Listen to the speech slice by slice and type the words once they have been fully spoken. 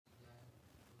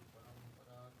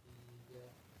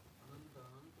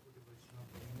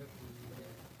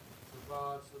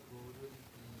श्रीनिवास गौर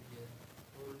की जय,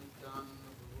 और नित्यानंद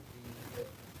प्रभु की जय,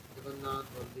 जगन्नाथ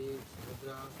बलदेव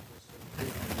सुभद्रा की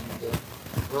जय,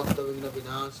 भक्तविघ्न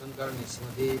विनाश शंकर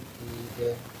नृसिंहदेव की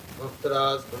जय,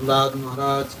 भक्तराज प्रहलाद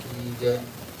महाराज की जय,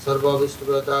 सर्व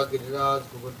विष्णुव्रता गिरिराज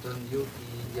गोवर्धन जी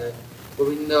की जय,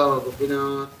 गोविंद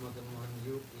गोपीनाथ मदन मोहन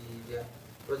जी की जय,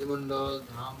 ब्रजमंडल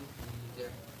धाम की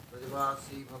जय,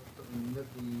 ब्रजवासी भक्तवृंद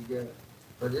की जय,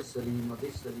 ब्रजेश्वरी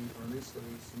मधेश्वरी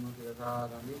भुवनेश्वरी श्रीमती राधा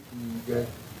रानी की जय,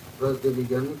 ब्रजदेवी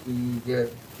जन की जय।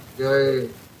 जय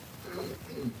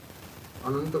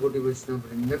अनंत कोटि वैष्णव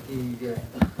वृंद की जय,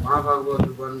 महाभागवत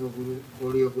रूपान गुरु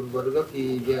गौड़ीय गुरु वर्ग की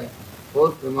जय,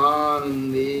 बहुत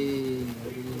Premanandi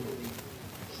Hari Hari.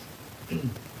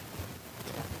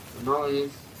 Now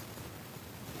is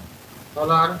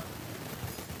solar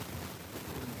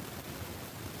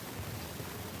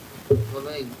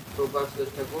following Prabhupada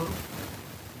Thakur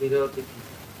Virati.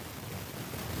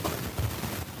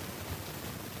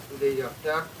 Today is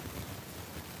after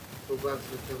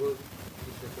Prabhupada Thakur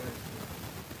disappeared.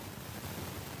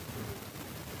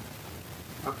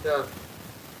 After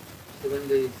 7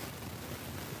 days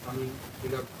coming,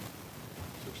 beloved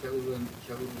Shiksha Guru and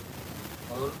Diksha Guru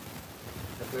all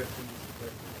separate and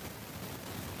disappeared.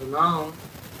 So now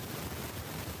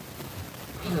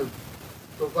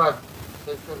Prabhupada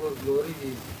Thakur's glory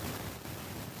is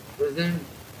present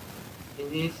in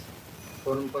his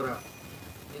parampara,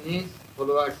 in his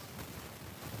followers,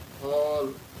 all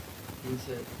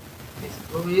inside. His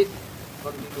flow is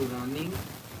continue running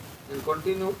and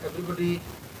continue everybody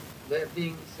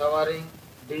bathing, showering,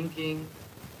 drinking.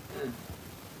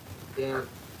 They are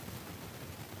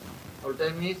all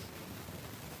time is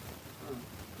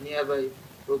nearby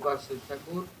Prabhupada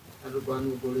Thakur and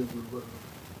Rupanu Gori Guru.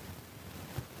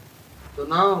 So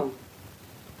now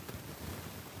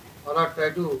all are try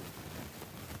to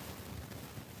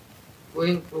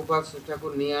going Prabhupada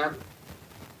Thakur near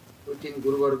within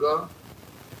Guru Varga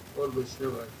or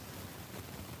Vaishnavas.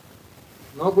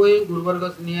 Not going Guru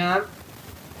Vargas near,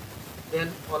 then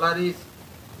all are is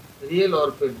real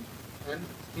orphan and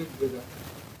street beggar.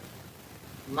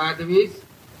 Madhavi is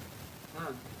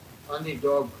only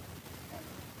dog.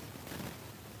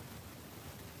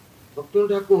 Bhakti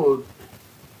Thakur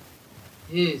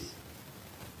is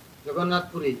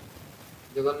Jagannath Puri,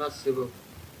 Jagannath Sevak.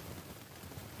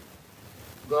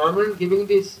 Government giving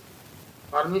this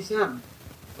permission,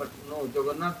 but no,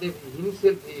 Jagannath Dev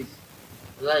himself is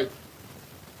like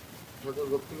Thakur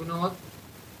Bhakti Vinod,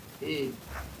 he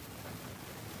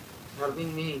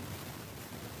serving me,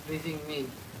 pleasing me,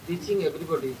 teaching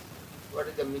everybody what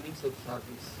is the meaning of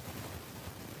service.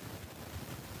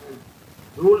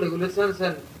 Rule, regulations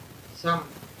and some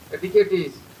etiquette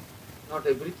is not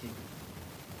everything.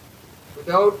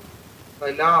 Without,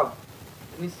 by love,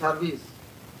 any service,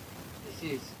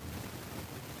 this is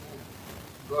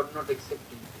God not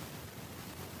accepting.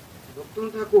 Bhakti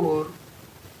Thakur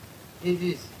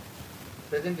is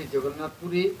present in Jagannath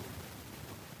Puri,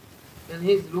 and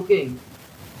he is looking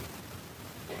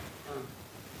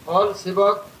all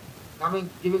Sevak coming,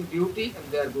 giving duty,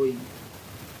 and they are going.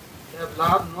 They have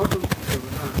love not with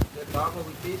Jagannath, they have love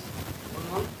with his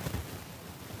own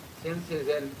senses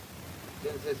and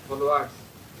senses followers.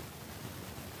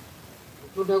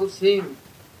 Bhakti Thakur saying,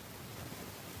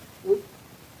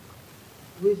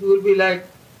 which will be like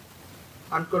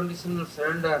unconditional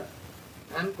surrender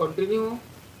and continue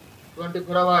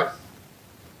 24 hours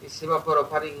is seva for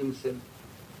offering himself.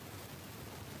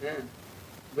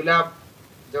 Beloved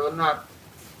Jagannath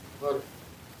for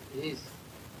his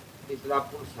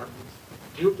loveful service.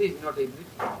 Duty is not everything.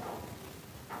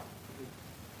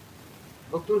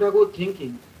 Bhakti Thakur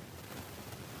thinking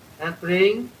and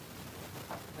praying,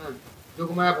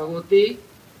 Yogamaya Bhagavati,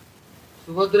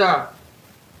 Subhadra,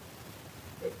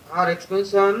 her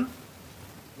expansion,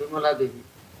 Vimala Devi.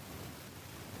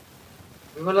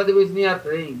 Vimala Devi is near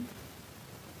praying.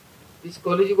 This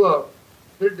Kali Yuga,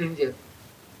 very danger.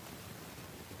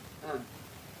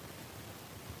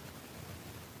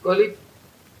 Kali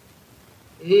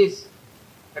is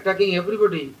attacking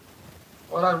everybody,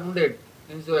 all are wounded,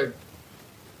 injured.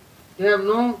 They have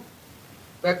no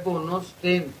backbone, no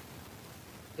strength.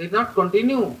 They did not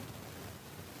continue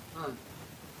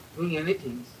doing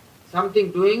anything.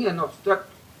 Something doing and obstruct.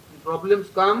 Problems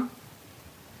come,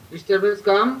 disturbance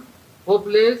come,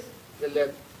 hopeless, they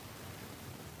left.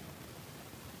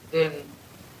 Then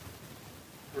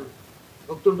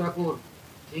Bhakti Thakur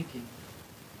thinking,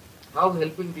 how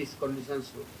helping these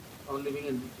conditions on living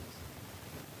entities.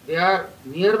 They are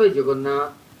nearby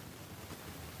Jagannath,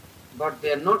 but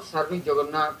they are not serving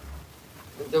Jagannath.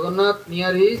 When Jagannath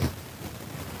near is,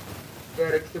 they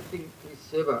are accepting his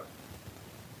seva.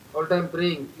 all time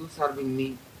praying, you serving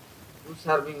me, you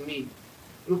serving me,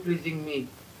 you pleasing me,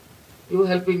 you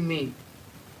helping me.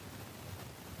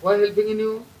 Why helping in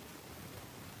you?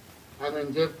 I am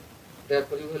enjoyed,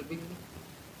 therefore you helping me.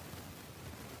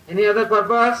 Any other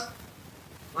purpose?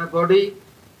 My body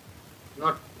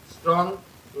not strong,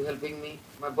 you helping me.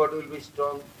 My body will be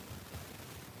strong.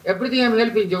 Everything I am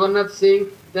helping. Jagannath saying,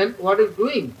 then what is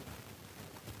doing?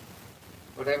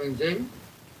 What I am enjoying?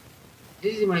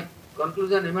 This is my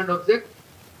conclusion, aim and object.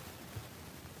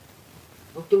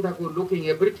 Bhakti Thakur looking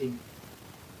everything.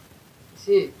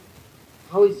 See,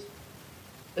 how is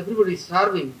everybody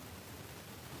serving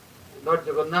Lord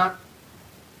Jagannath?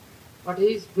 But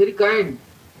he is very kind.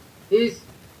 He is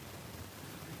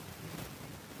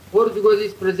 4 yugas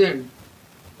is present,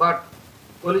 but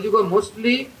Kali Yuga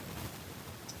mostly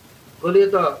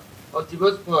Kaliyata or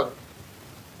Jivas for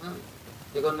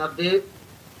Jagannath Dev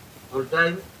all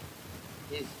time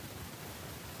is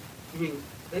giving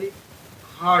very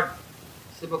hard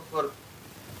sevak for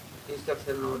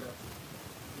instruction and order.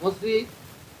 Mostly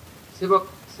sevak,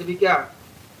 sevika,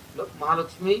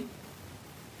 Mahalakshmi,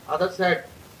 other side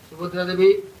Subhadra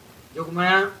Devi,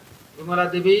 Yogamaya,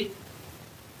 Vimala Devi,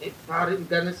 her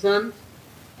incarnation,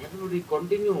 everybody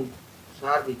continue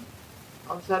serving.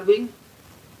 How serving?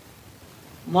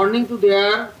 Morning to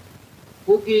there,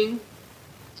 cooking,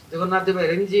 Jagannath Dev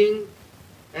arranging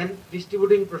and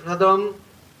distributing prasadam,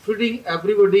 feeding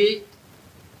everybody.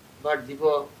 But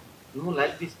Jiva, no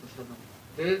like this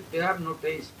prasadam. They have no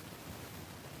taste.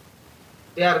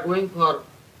 They are going for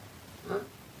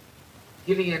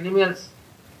killing animals,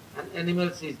 and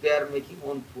animals is they are making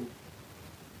own food.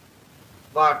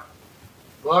 But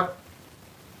God,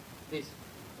 this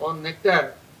on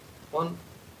nectar, on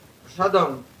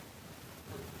prasadam,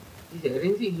 is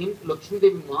arranging him to Lakshmi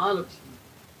Devi, Mahalakshmi.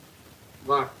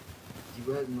 But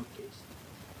Jiva has no taste.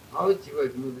 How is Jiva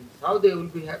ignorance? How they will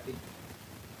be happy?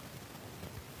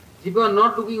 Jiva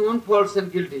not looking on faults and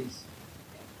guilties.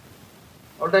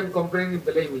 All time complaining,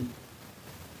 blaming.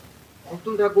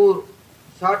 Bhakti Thakur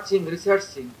searching,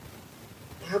 researching,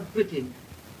 everything.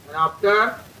 And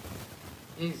after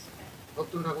his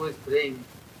Bhakti Thakur is praying.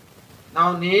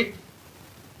 Now need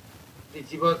the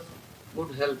Jiva's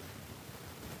good health.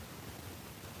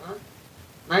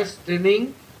 Nice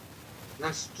training,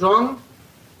 nice strong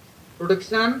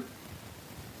protection,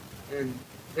 and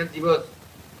then Jiva's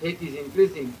faith is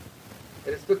increasing,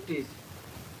 respect is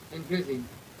increasing,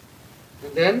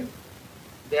 and then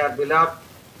they are beloved.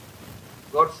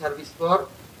 God's service for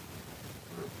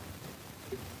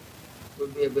it will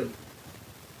be able.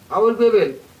 How will be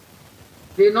able?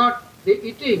 They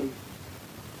eating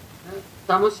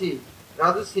tamasi,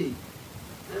 rajasi,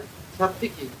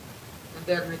 sattiki, and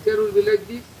their nature will be like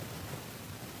this.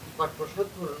 But prasad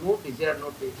for no desire,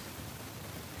 no taste.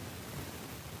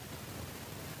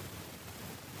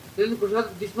 Telling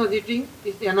prasad this much eating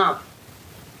is enough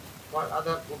for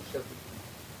other foods.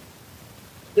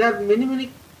 There are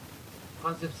many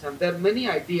conceptions, there are many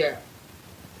ideas.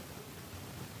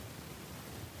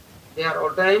 They are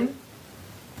all time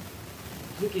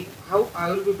thinking how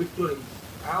I will be victorious,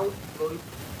 how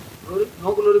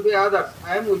no glory by others,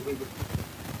 I am will be victorious.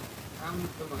 I am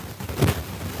famous.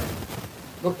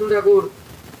 Bhakti Thakur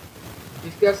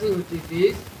discussing with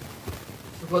this,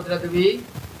 Subhadra Devi,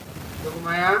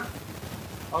 Yogamaya,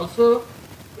 also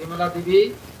Vimala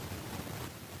Devi,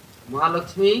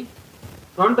 Mahalakshmi,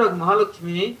 front of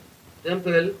Mahalakshmi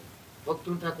temple,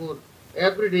 Bhakti Thakur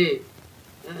every day,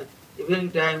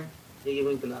 evening time, he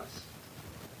giving class.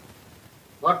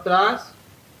 What class?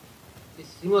 This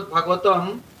Srimad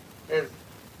Bhagavatam has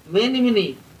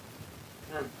many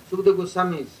Sukadeva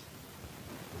Goswamis.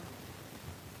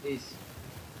 This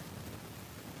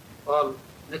all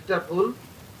nectarful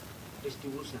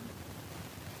distribution.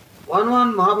 One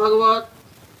Mahabhagavat,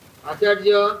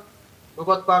 Acharya,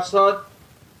 Bhagavad Parsad,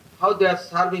 how they are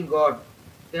serving God.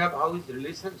 They have how is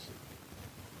relationship.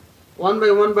 One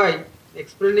by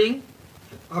explaining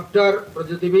after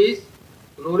Prajadevi's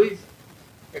glories,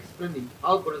 explaining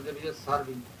how Prajadevi is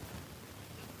serving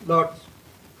Lord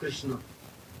Krishna.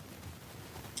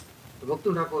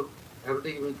 Bhakti Thakur have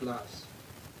to give class.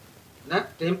 Now,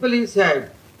 temple inside,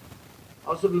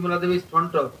 also Vimala Devi is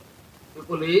front of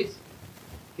people is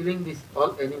killing these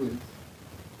all animals,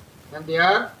 and they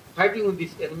are fighting with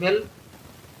these animal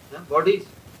bodies,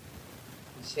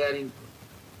 sharing.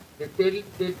 They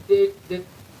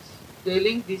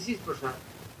telling this is prasad.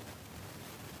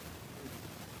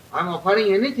 I am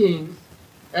offering anything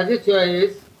as a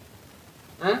choice,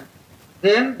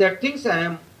 then that things I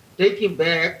am taking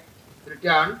back,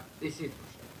 return, this is prasad.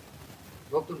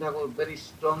 Bhakti Thakur very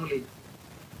strongly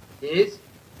is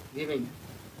giving.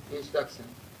 instruction,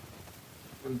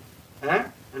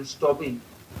 and stopping.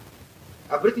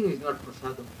 Everything is not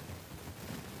prasadam.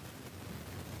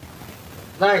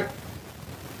 Right?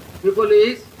 People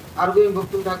is arguing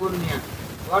Bhakti Thakur Niya.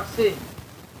 What saying?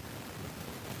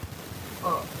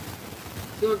 Oh,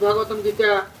 Srimad Bhagavatam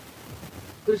Gita,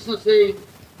 Krishna saying,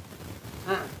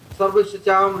 Sarvasya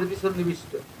Chaham Hridi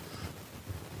Sannivishta.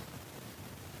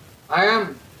 I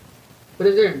am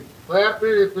present. Where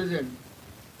present?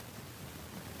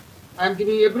 I am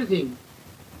giving everything.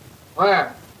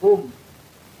 Where? Whom?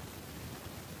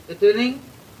 The telling,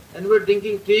 and we are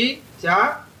drinking tea,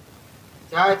 chai,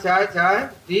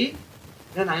 tea,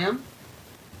 then I am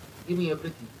giving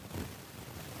everything.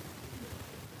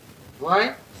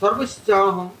 Why? Sarvasya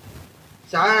Chaham.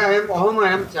 Chai I am, aham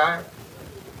I am chai.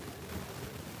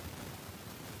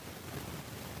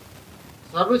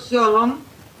 Sarvasya aham,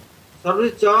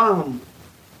 Sarvasya Chaham.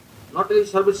 Not telling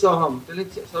Sarvasya aham, telling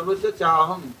Sarvasya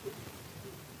Chaham.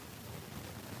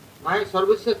 My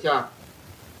Sarvasya Cha.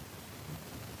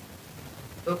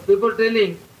 So people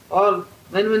telling, all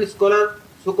many scholars,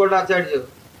 so-called Acharya,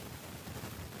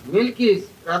 milk is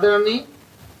Radharani,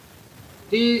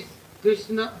 tea is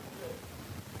Krishna,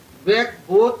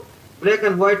 both black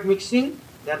and white mixing,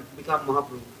 then become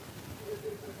Mahaprabhu.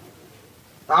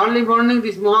 Early morning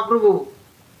this Mahaprabhu,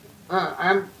 I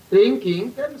am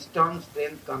drinking, then strong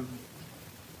strength comes.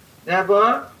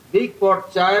 Therefore, big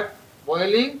pot chai,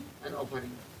 boiling and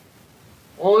offering.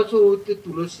 Also with the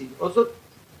Tulasi. Also,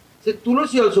 say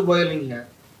Tulasi also boiling here.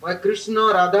 Why Krishna,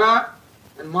 Radha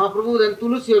and Mahaprabhu, then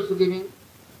Tulasi also giving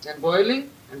and boiling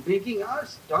and drinking,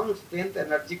 strong strength,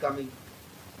 energy coming.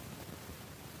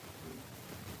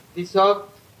 This of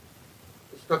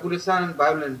speculation and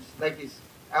violence, like this,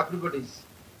 everybody is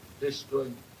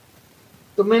destroying.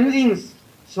 So many things,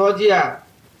 Sojia,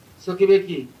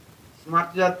 Sokibeki,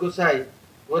 Smartjat Gosai,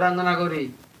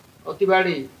 Oranganagori,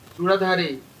 Otibadi,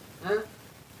 Chudadhari,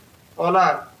 all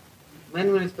are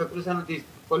many speculation of this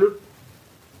pollute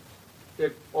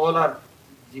that all are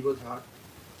Jiva's heart.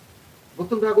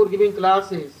 Bhakti Thakur giving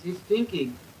classes, he is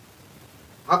thinking,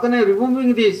 how can I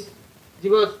removing this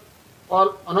Jiva's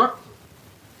all anartha?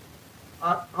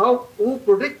 Who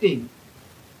protecting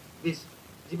this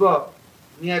Jiva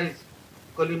near his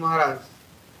Kali Maharaj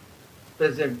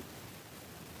present?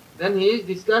 Then he is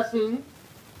discussing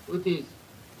with his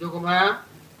Yogamaya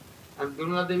and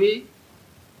Durga Devi,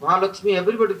 Mahalakshmi,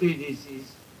 everybody to this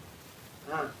is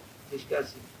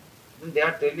discussing. Then they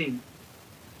are telling,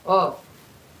 oh,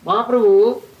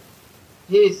 Mahaprabhu,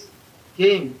 he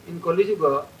came in Kali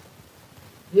Yuga,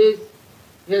 he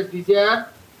has desired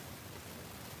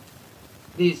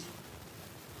this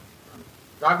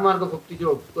Ragmarga Bhakti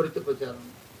Yoga, Karita Pracharam.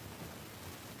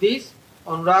 This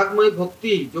Anuragmay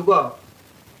Bhakti Yoga,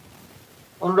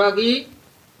 Anuragi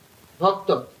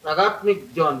Bhakta,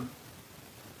 Ragatmik Jan,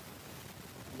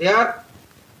 they are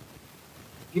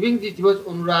giving the Jiva's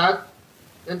Anurag,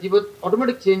 and Jiva's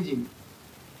automatic changing.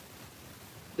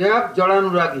 They have Jada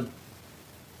Anuragi,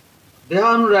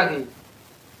 Deha Anuragi,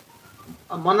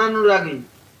 Mana Anuragi,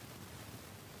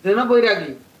 Dena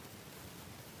Vairagi.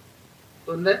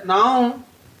 So now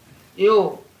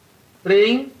you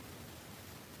praying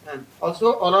and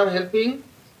also all are helping.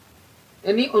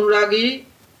 Any Anuragi,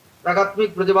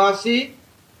 Ragatmik Brajavasi,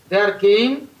 they are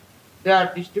came, they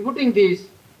are distributing this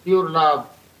pure love.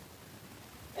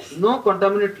 No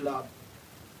contaminate love.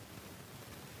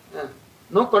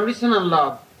 No conditional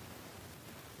love.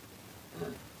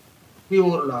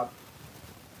 Pure love.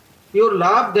 Pure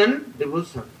love, then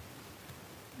devotion.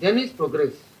 Then is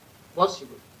progress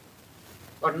possible.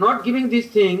 But not giving these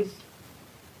things,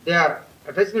 their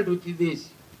attachment with this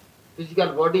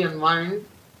physical body and mind,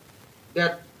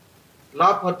 their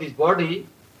love for this body,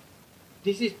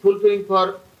 this is fulfilling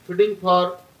for, feeding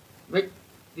for, make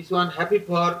this one happy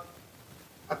for,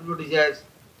 everybody has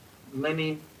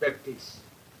many practice.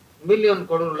 Million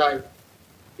crore life.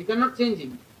 You cannot change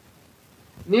him.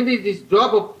 Neither this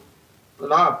drop of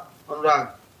love,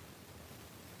 anurag.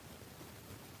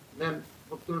 Then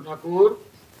Bhakti Thakur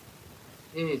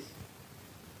is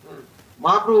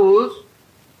Mahaprabhu's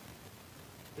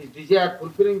his desire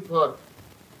fulfilling for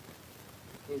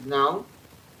is now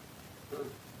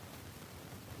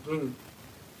doing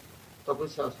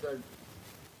tapasya austerity.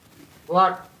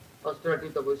 What austerity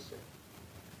tapasya?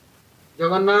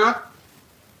 Jagannath,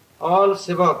 all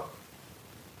Sevak,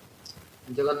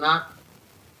 Jagannath,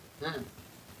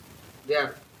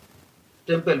 their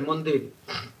temple, mandir,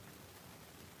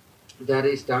 they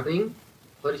are starting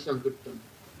Hari Sankirtan.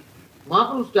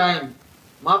 Mahaprabhu's time,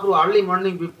 Mahaprabhu early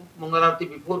morning before Mangalarti,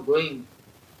 before going,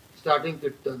 starting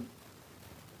Kirtan.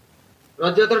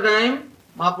 Rajyatra time,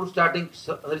 Mahaprabhu starting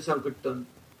Hari Sankirtan.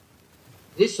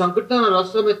 This Sankirtan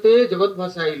Rasamete Jagat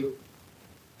Bhasailu.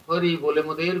 Hari Bole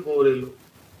Moder Gorelu.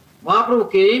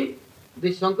 Mahaprabhu came,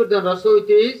 this Sankirtan Rasa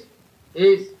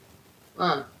is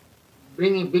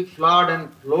bringing big flood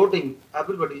and floating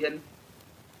everybody and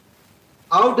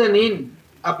out and in,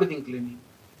 everything cleaning.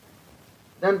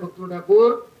 Then Bhakti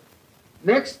Thakur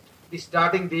next is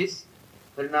starting this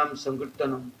Harinam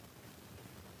Sankirtanam.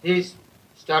 He is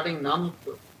starting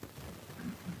Namatva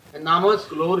and Nama's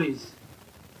glories.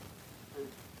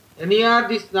 And here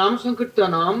this Nam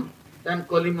Sankirtanam, then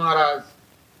Kali Maharaj,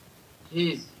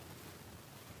 he is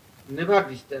never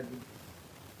disturbing.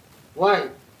 Why?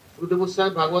 Sukadeva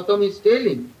Goswami Bhagavatam is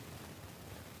telling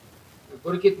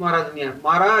Parikshit Maharaj near,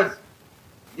 Maharaj,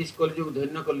 this Kali Yuga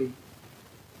Dhanya Kali.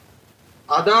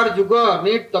 Adar Yuga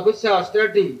need tapasya,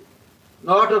 austerity,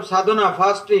 not of sadhana,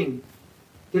 fasting,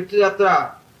 tirtha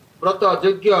yatra, brata,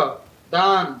 yajna,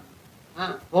 dan,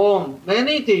 home,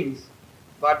 many things.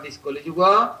 But this Kali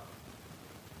Yuga,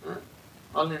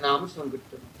 only Nama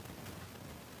Sankirtan.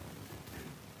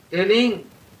 Telling,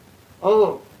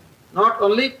 oh, not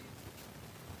only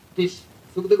this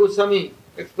Sukadeva Goswami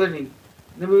explaining,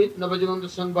 Navajananda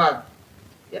Sambad,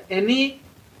 any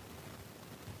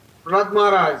Prahlad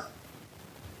Maharaj,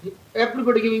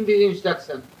 everybody giving this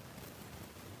instruction.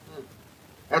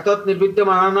 Atat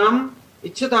nirvidyamanam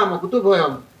ichchatam akutu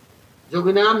bhayam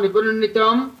yoginam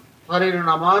nipananitam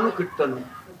harirnamanu kirtanam.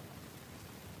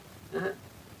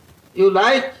 You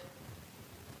like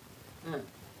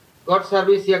God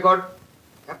service, you got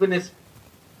happiness,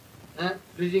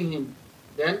 pleasing Him,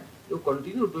 then you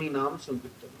continue doing Nam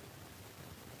Sankirtan.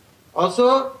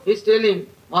 Also, he is telling,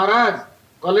 Maharaj,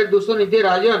 collect Dusha Nidhi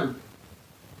Rajan,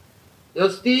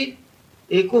 Yasti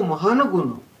Eko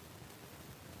Mahanuguno,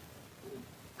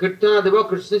 Kirtana Deva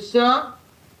Krishnasya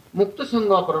Mukta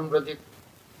Sangha Parambrajit.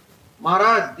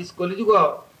 Maharaj, this Kali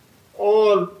Yuga,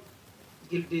 all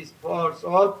guilty faults,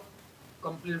 all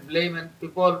complete blame and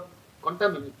people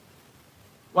contaminate.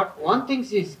 But one thing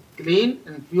is clean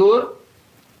and pure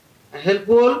and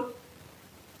helpful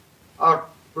or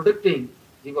protecting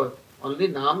Jiva, only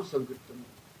Nam Sankirtan.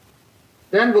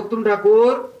 Then Bhakti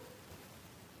Thakur,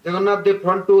 Jagannath Dev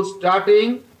front to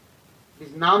starting this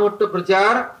Namatta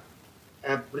Prachar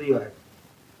everywhere.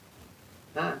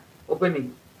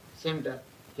 Opening, center,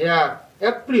 here,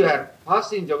 everywhere,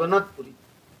 first in Jagannath Puri.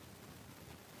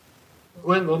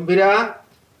 Going Gambhira,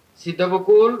 Siddha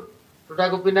Bakul, Tota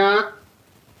Gopinath,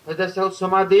 Hada South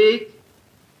Samadhi,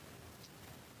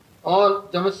 all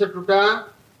Jamasya Tota,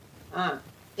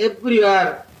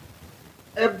 everywhere,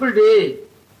 every day,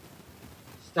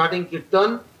 starting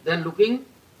Kirtan, then looking,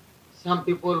 some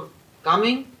people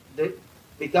coming, they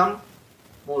become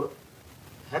more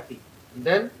happy. And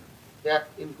then they are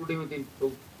including within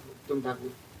Bhakti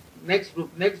Thakur. Next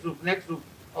group, next group, next group,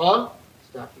 all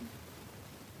starting.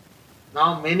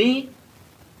 Now many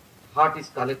heart is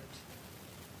collect.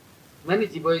 Many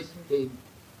jivas came.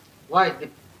 Why? They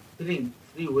feeling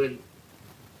free will.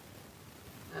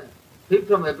 Free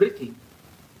from everything.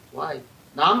 Why?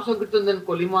 Nam Sankirtan then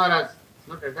Kali Maharaj is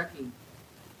not attacking.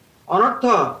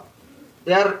 Anartha,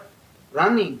 they are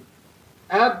running.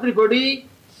 Everybody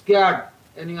scared.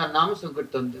 And you are Nam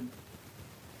Sankirtan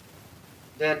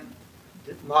then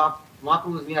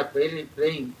Mahaprabhu is near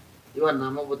praying. You are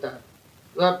Namavatar.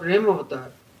 You are Prema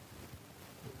Avatar.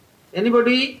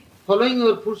 Anybody following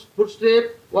your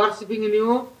footstep, worshipping in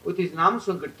you with his Nam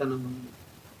Sankirtanam,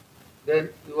 then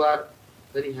you are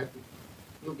very happy.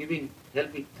 You giving,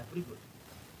 helping everybody.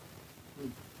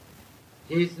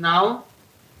 He is now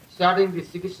starting the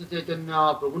Sri Krishna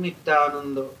Chaitanya Prabhu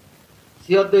Nityananda,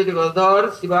 Sri Advaita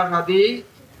Gadadhar, Sivasadi,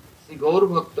 Sri Gaur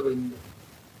Bhakta Vrinda,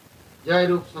 Jai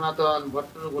Rup Sanatan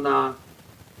Bhatta Raguna,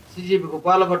 Sri Jiva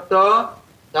Gopala Bhatta,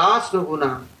 Das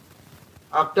Raguna.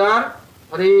 After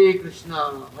Hare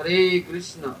Krishna,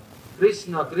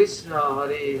 Krishna Krishna,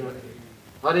 Hare Hare,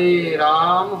 Hare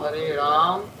Ram,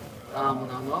 Ram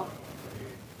Rama.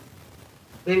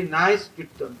 Very nice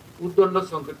Kirtan, Uddanda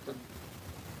Sankirtan.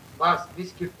 But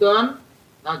this Kirtan,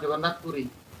 now Jagannath Puri,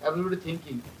 everybody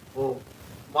thinking, oh,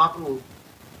 Mahaprabhu,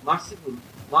 merciful,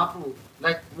 Mahaprabhu,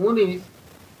 like moon is,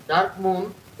 dark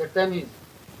moon, that time is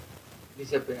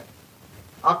disappear.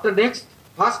 After next,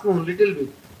 fast moon, little bit.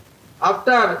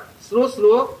 After slow,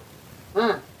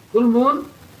 full moon,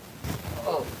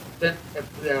 oh, then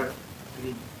appear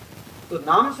green. So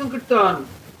Nam Sankirtan,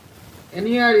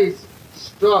 anywhere is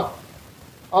stop,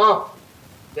 off,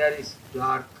 there is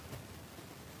dark.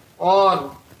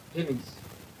 All finish.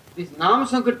 This Nam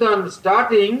Sankirtan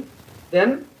starting,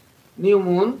 then new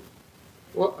moon,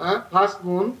 first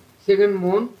moon, second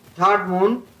moon, third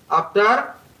moon,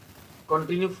 after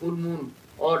continue full moon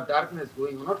or darkness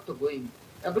going or not to going,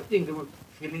 everything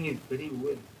feeling is very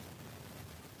well.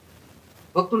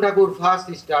 Bhakti Thakur first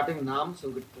is starting Nam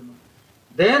Sankirtanam.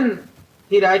 Then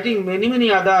he writing many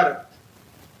other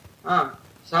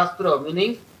Shastra,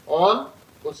 meaning all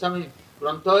Goswami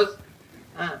Granthas,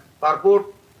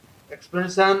 purport,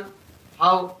 explanation,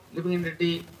 how living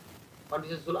entity,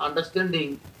 conditional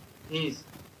understanding he is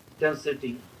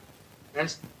translating.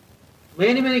 And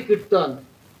many kirtan,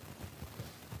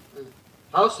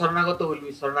 how Sarnagata will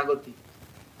be Sarnagati,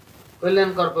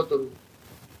 Kalyan Karpataru,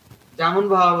 Jamun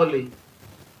Bhavali,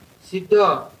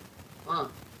 Siddha,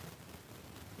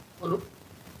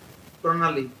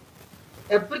 Pranali,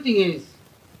 everything is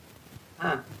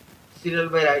serial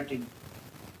by writing.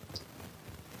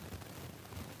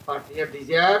 But here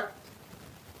desire,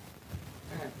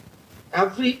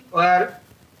 everywhere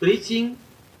preaching,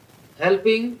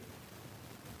 helping,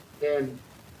 then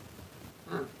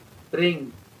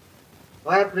praying.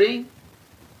 Why praying?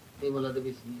 Nirmala Devi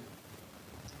is near.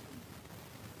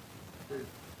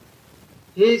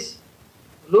 He is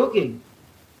looking.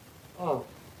 Oh,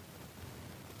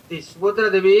 this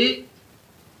Subhadra Devi,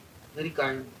 very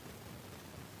kind.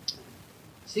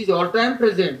 She is all time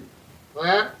present.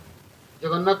 Where?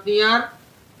 Jagannath near,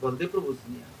 Baldev Prabhu is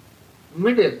near.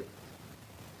 Middle.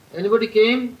 Anybody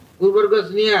came, Guru Varga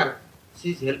is near.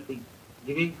 She is helping,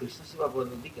 giving Krishna Seva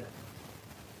Padmadika.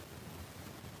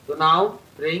 So now,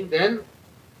 praying then,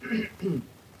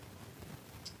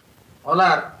 all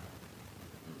are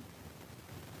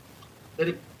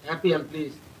very happy and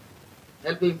pleased,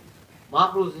 helping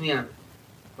Mahaprabhu is near,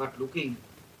 but looking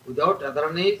without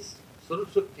other needs, Swarup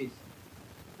Shaktis,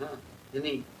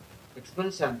 any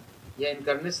expansion,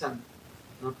 incarnation,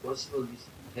 not possible this,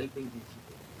 helping these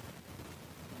people.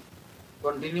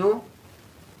 Continue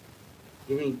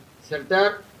giving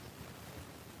shelter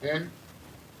and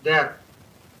there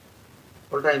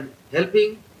all time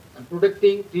helping and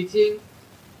protecting, teaching.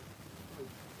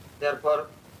 Therefore,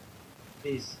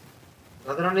 this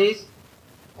Radharani is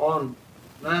on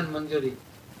Nayan Manjari.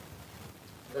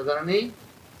 Radharani,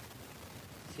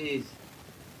 she is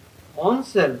on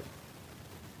self,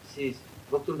 she is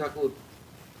Bhakti Thakur,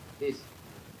 this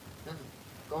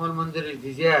Kamal Manjari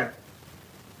desire,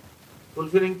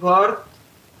 fulfilling for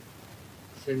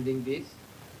sending this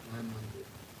Nayan Manjari.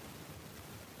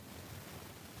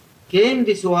 Came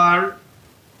this world,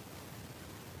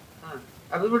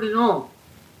 everybody know,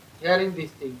 hearing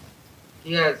these things.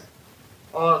 He has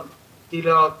all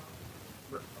tilak,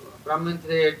 Brahmin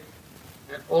thread,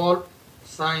 and all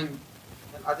sign,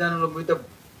 and Ajanulambita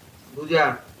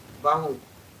Bhuja, Bahu,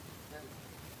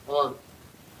 all.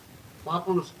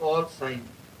 Mahapurush all sign.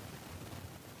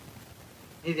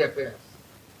 He appears.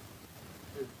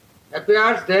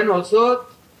 Appears then also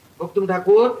Bhakti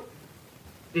Thakur,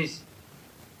 this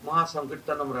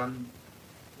Mahasankirtanam run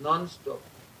non-stop.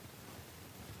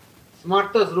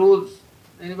 Smarta's rules,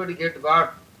 anybody get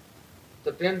birth,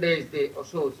 the 10 days they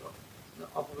also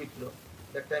apavitra.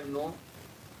 That time no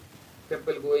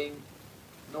temple going,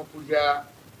 no puja,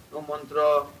 no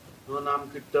mantra, no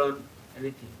nam kirtan,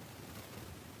 anything.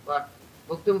 But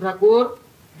Bhakti Thakur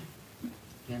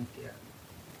can care.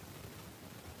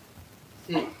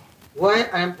 See, why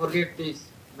I am forget this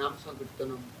Nam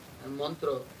Sankirtanam and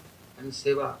mantra and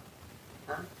seva?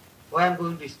 Why I am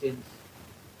going distance?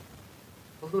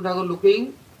 Bhakti Thakur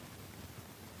looking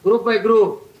group by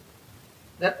group,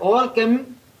 that all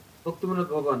came Bhakti Vinod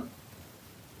Bhavan.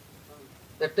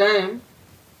 That time,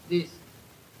 this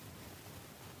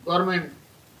government,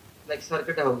 like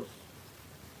circuit house,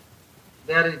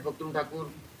 there is Bhakti Thakur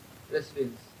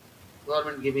residence,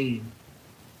 government giving him.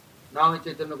 Now in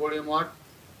Chaitanya Gaudiya Math,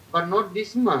 but not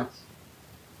this much.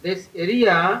 This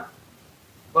area,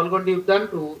 Balgondi Uddan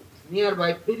to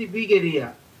nearby, very big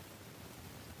area,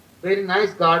 very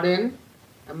nice garden,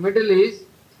 and middle is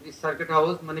this circuit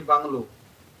house, Mani Bangalow.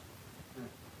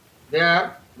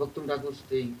 There, Bhakti Thakur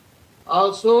staying.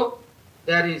 Also,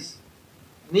 there is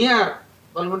near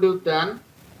Balgondi Uddan,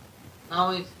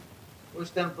 now is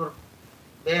Western for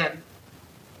then,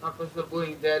 not possible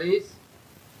going, there is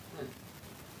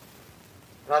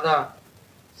Radha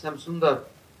Samsundar,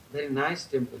 very nice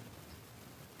temple.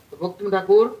 So Bhakti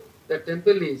Thakur, the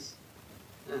temple is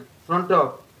front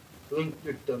of doing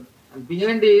kirtan, and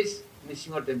behind is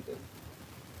Nrsimha temple.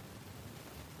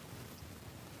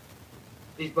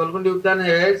 This Balgondi Uddan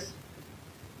has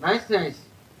nice,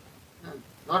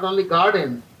 not only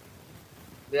garden,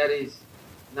 there is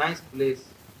nice place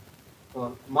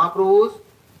for Mahaprabhu's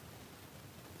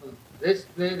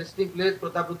resting place,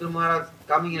 Pratapudra Maharaj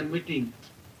coming and meeting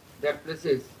that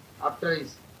places. After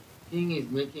his king is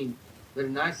making very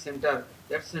nice center,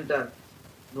 that center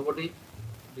Nobody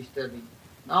disturbing.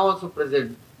 Now also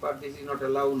present, but this is not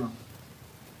allowed now.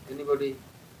 Anybody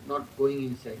not going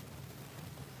inside.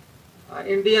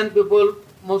 Indian people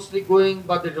mostly going,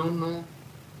 but they don't know.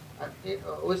 And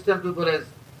Western people has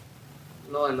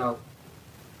no allow.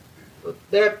 So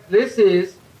that place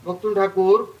is Bhakti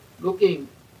Thakur looking.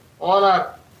 All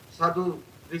are sadhu,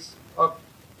 of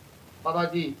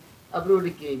Babaji,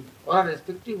 everybody came. All are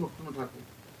respecting Bhakti Thakur.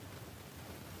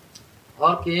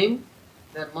 All came,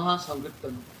 then Maha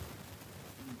Sankirtana.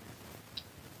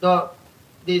 So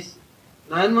this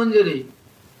Nayan Manjari,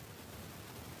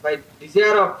 by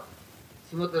desire of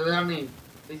Srimati Radharani,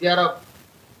 desire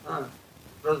of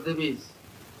Brajdevis,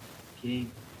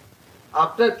 came.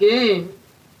 After came,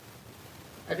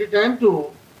 at a time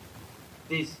to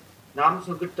this Nam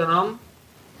Sankirtanam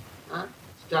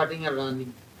starting and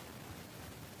running.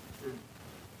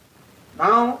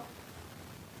 Now,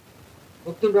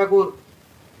 Bhakti Thakur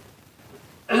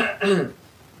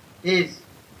is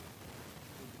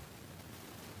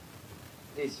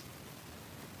this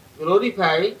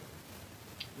glorify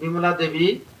Vimala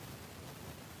Devi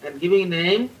and giving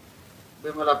name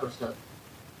Vimala Prasad.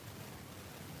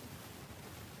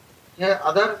 Here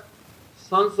other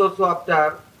sons also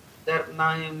after their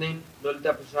name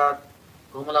Lalita Prasad,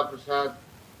 Kamala Prasad,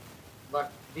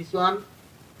 but this one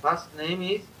first name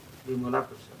is Vimala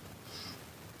Prasad.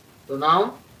 So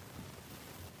now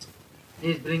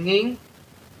he is bringing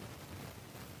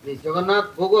this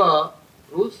Jagannath Bhoga.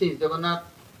 Rules is Jagannath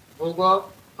Bhoga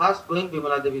first going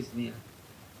Vimala Devi's near.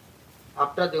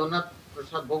 After Jagannath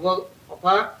Prasad Bhoga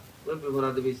offer, going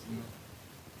Vimala Devi's near.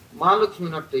 Mahalakshmi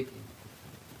not taking.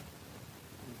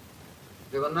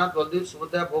 Jagannath Baldev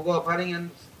Subhadra Bhoga offering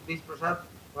and this Prasad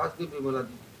first going Vimala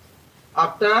Devi.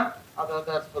 After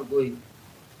others for going.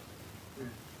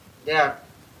 There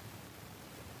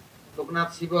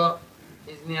Loknath Shiva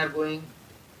is near going.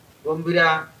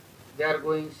 Gambhira they are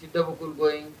going. Siddha Bakul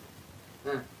going.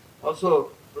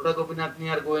 Also Ruda Gopinath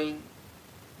near going.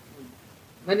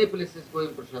 Many places going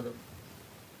Prasadam.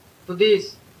 To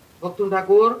this Bhakti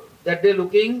Thakur that day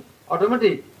looking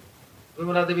automatic.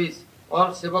 Vimala Devi's all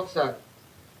sevaks are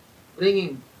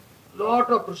bringing lot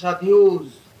of prasad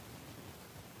huge.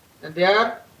 And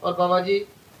there or Babaji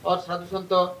or Sadhu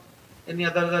Santa any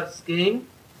other scheme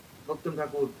Bhakti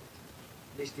Thakur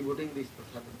distributing this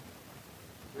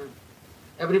prasadam.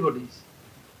 Everybody is.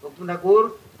 Bhakti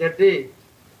Thakur that day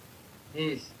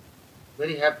is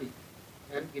very happy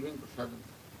and giving prasadam.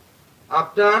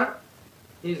 After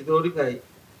he is glorified,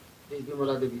 he is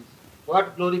Vimala Devi.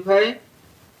 What glorify?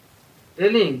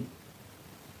 Telling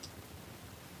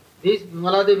this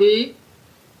Vimala Devi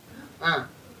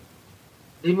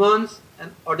demands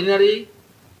an ordinary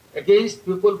against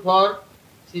people for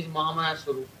she is Mahamaya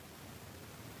Swarup.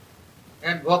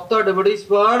 And Bhakta devotees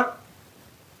for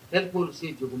helpful she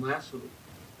is Yogamaya Swarup.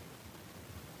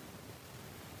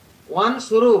 One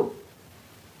Swarup,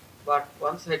 but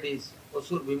one side is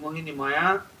Asur Vimohini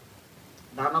Maya,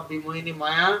 Danav Vimohini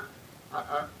Maya,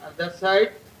 other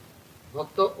side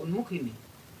Bhakta Unmukhini,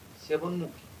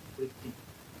 Sevanmukhi, Vritti,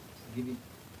 giving.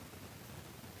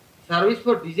 Service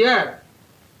for desire,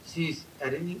 she is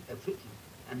arranging everything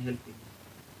and helping.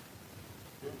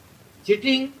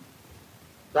 Cheating,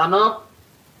 Danav,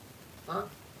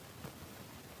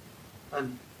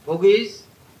 and Bhogis,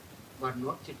 but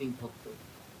not cheating Bhakta.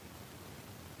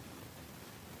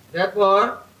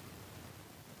 Therefore,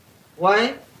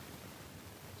 why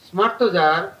Smartas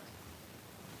are,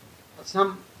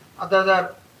 some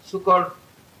other so-called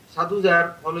sadhus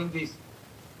are following these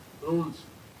rules,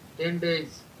 10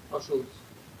 days or so.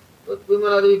 But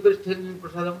Vimala Devi first telling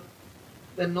prasadam,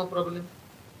 then no problem.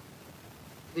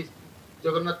 This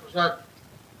Jagannath Prasad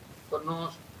for no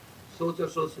soch or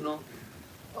soch no.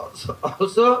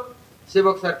 Also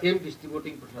Sevaks came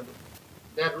distributing prasadam.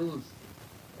 Their rules.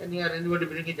 And here anybody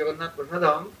bringing Jagannath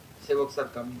Prasadam, Sevaks are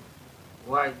coming.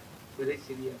 Why? Very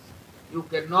serious. You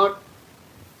cannot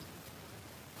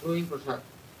throwing prasad,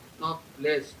 not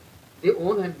less. They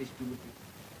own and distribute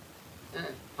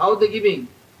it. How they giving?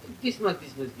 This much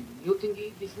giving. You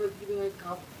think this much giving,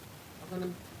 how can I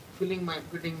feeding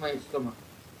my stomach?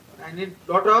 I need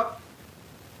lot of,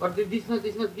 but this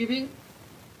much giving,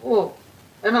 oh,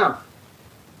 enough.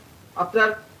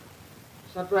 After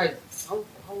surprise, how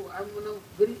I'm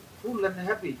very full and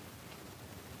happy.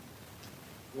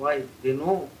 Why? They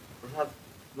know prasad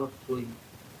not throwing,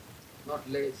 not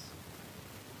less.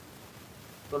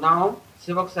 So now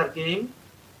Sevaks came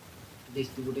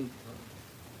distributing prasad.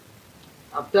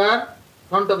 After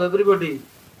front of everybody,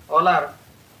 all are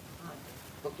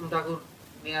Bhakti Thakur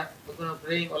near,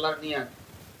 praying, all are near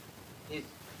his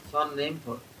son name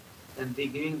for, and they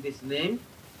giving this name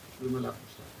Vimala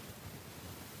Prasad.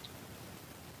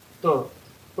 So,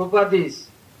 Prabhupada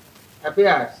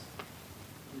appears.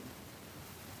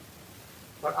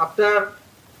 But after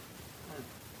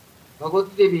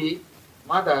Bhagavati Devi,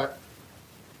 mother,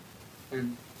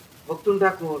 and Bhakti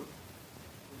Thakur,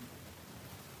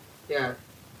 they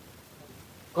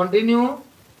continue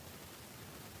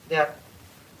their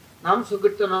Nam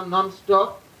Sankirtana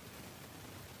non-stop,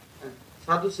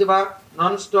 Sadhu Seva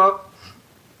non-stop.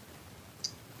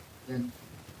 Then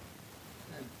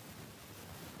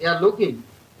they are looking,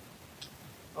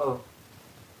 oh,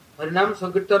 Harinam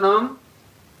Sankirtanam.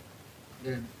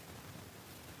 Then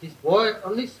this boy,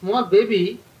 only small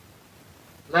baby,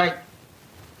 like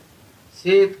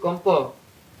Seth, Kampa,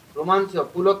 Romancha,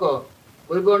 Pulaka,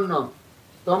 Vaivarna,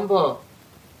 Stambha,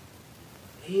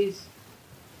 he is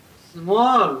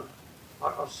small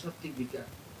or Ashatik Vika.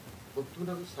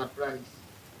 Bhaktivinoda was surprised.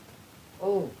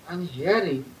 Oh, I am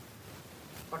hearing,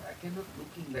 but I cannot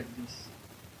looking like this.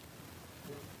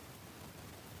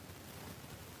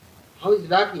 How is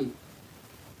lucky?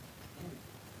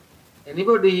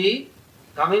 Anybody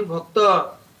coming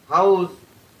Bhakta house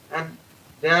and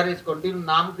there is continued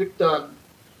Nam Kirtan,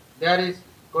 there is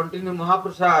continued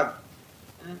Mahaprasad,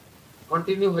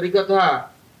 continue Harikatha.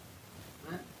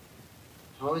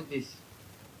 How is this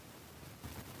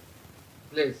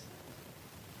place?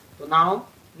 So now,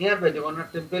 nearby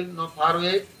Jagannath temple, not far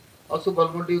away, also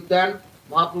Balmundi Uddan,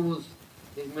 Mahaprabhu's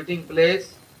is meeting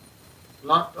place,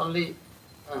 not only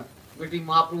meeting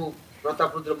Mahaprabhu,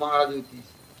 Prataprudra Maharaj with his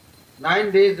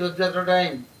 9 days Rajyatra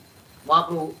time,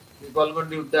 Mahaprabhu is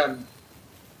Balmundi Uddan,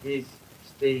 he is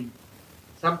staying.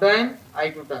 Sometime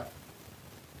Aikuta,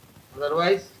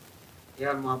 otherwise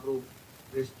here Mahaprabhu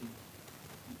resting.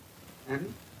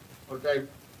 And all time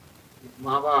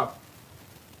Mahabharata,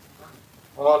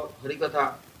 all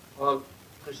Harikatha, all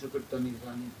Krishna Kirtan is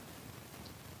running.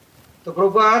 So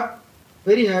Prabhupada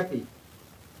very happy.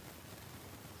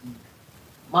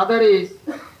 Mother is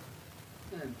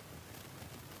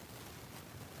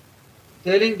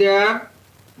telling their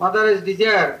mother is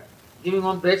desire giving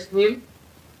on breast milk,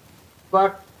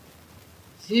 but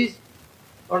she is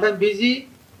all time busy.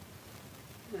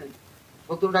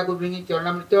 Bhakti Thakur bringing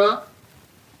Charanamrita,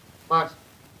 but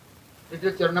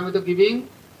little Charanamrita giving.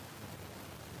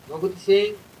 Bhagavati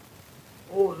saying,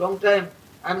 oh, long time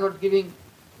I am not giving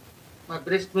my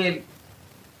breast milk,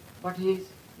 but he is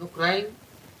no crying,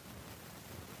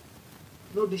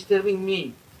 no disturbing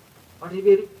me, but he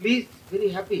very pleased, very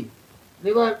happy,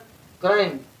 never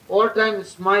crying, all time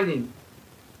smiling.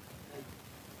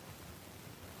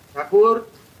 Thakur,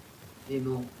 he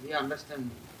know, he understand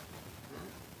me.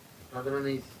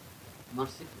 Radharani is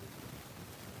merciful,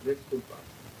 grateful part.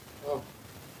 Oh,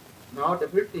 now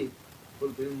definitely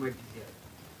fulfilling my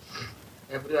desire.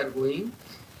 Everywhere going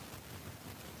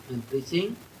and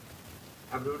preaching,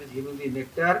 everybody is giving the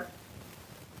nectar.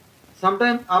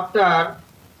 Sometime after,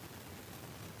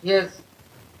 yes,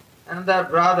 another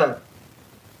brother.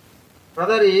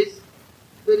 Brother is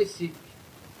very sick.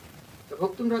 The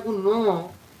Bhakti Thakur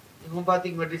know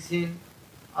homeopathic medicine,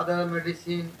 other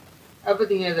medicine,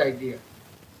 everything has idea.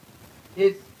 He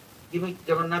is giving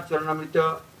Jagannath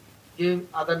Charanamrita, giving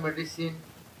other medicine,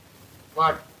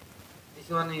 but this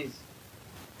one is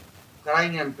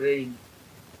crying and praying.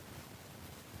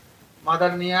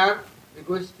 Mother near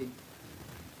requesting,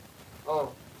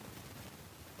 oh,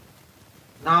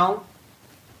 now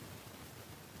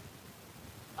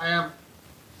I am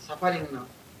suffering now.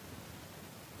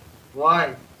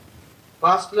 Why?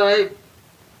 Past life,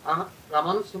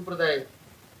 Ramanu Sampradaya,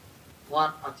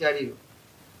 one Acharya.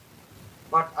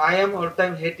 But I am all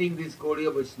time hating these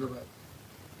Gaudiya Vaishnavas.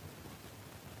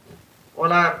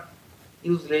 All are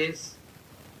useless,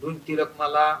 doing tilak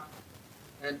mala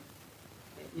and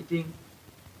eating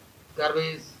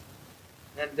garbage,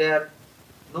 and they are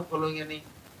not following any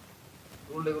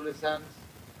rule regulations,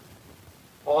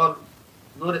 or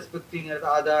no respecting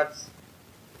others.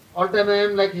 All time I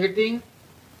am like hating.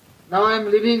 Now I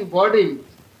am living body.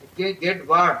 I can't get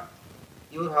what?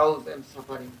 Your house I am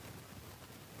suffering.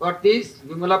 But this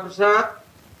Vimala Prasad,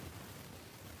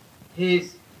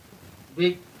 his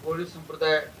big Gaudiya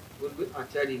Sampradaya will be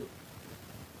Acharya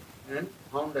and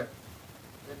founder.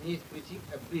 And he is preaching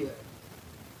everywhere.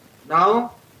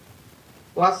 Now,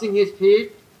 washing his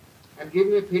feet and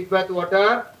giving me feet bath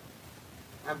water,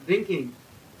 I am drinking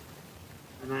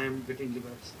and I am getting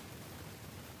liberated.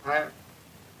 I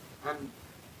am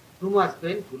too much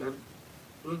painful. I am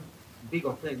doing big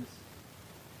offense.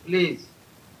 Please.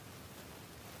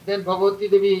 Then Bhagavati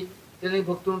Devi telling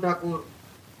Bhakti Thakur,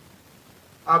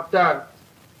 after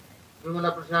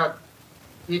Vimala Prasad,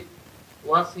 feet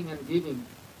washing and giving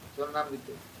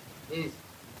Charanamrita, He is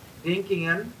drinking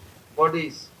and body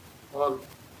is all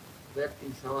wet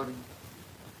in showering.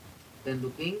 Then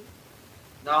looking,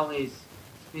 now he is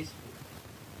peaceful,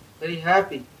 very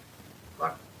happy.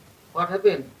 What what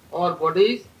happened? All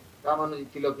bodies, Ramanuja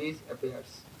Tilak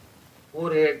appears,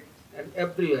 forehead and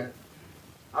everywhere.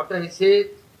 After he said,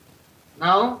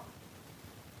 now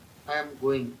I am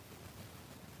going.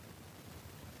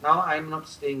 Now I am not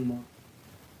staying more.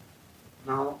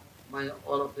 Now my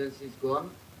all offense is gone.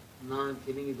 Now I am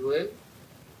feeling it well.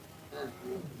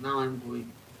 Now I am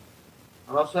going.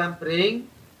 Also I am praying.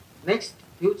 Next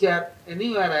future,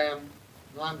 anywhere I am,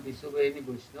 no I am disobey any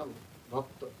Vaishnava,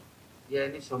 Bhakta, yeah,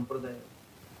 any Sampradaya.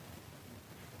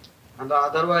 And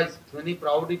otherwise, many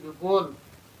proudy people,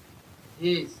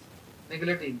 he is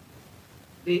neglecting.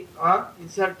 They are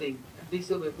insulting and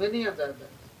disobey many others.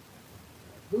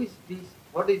 Who is this?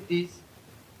 What is this?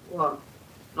 Well,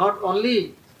 not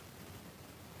only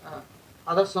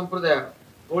other Sampradaya,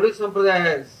 Gaudiya Sampradaya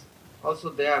has also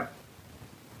there,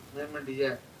 many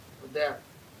desire, there.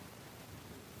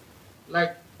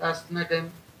 Like last night I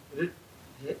am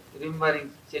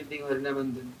remembering chanting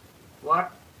Harinam.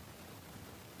 What?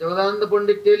 Jagadananda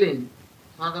Pandit telling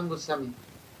Sanatana Goswami,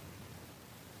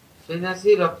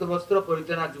 Sannyasi Rakta Vastra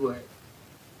Paritana Juha.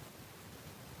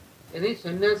 Any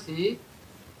sannyasi,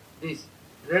 this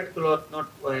red cloth not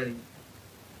wearing.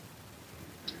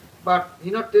 But he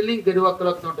not telling Gedua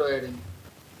cloth not wearing.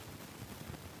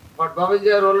 But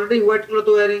Babaji are already white cloth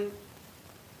wearing.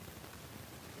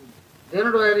 They are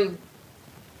not wearing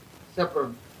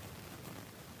saffron.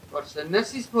 But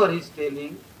sannyasis for his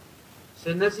telling,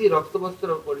 sannyasi Rakta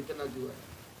Vastra Paritana Juha.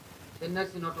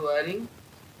 Sannyasi not wearing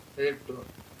red cloth.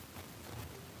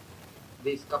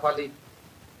 This Kapali,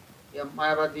 yeah,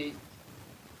 Mayavadi,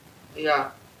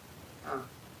 yeah,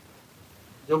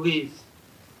 yogis,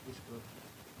 this cloth.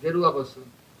 Gerua Basan.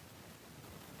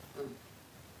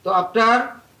 So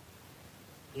after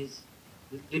his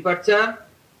departure,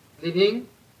 leaving,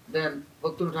 then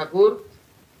Bhakti Thakur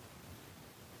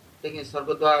taking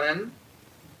Sarvodwar and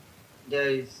there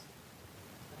is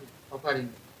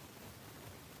offering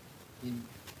in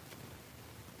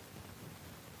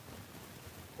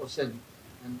ocean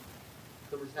and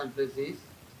Krishna place is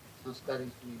Sanskar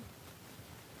is doing.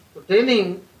 So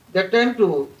telling that time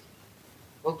to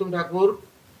Bhakti Thakur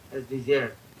has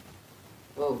desired.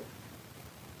 Oh,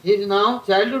 he is now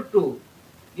childhood too,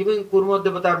 giving Kurma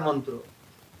Devatar mantra.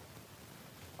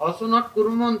 Also not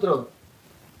Kurma mantra.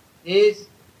 He is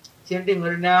chanting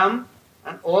Harinam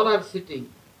and all are sitting.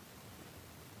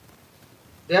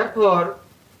 Therefore,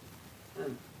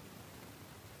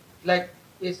 like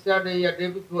yesterday or day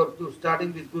before to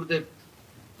starting this Gurudev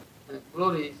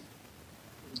glories,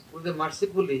 Gurudev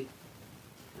mercifully,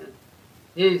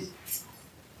 he is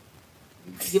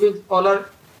giving all our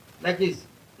like his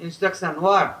instruction.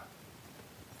 What?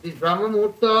 This Brahma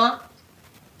Muhurta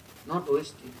not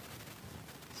wasting.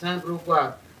 Swami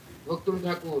Prabhupada, Bhakti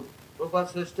Thakur,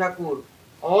 Prabhupada Sreshta Thakur,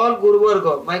 all Guru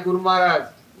Varga, my Guru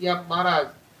Maharaj, yeah Maharaj,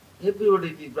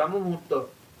 everybody this Brahma Muhurta,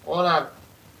 all are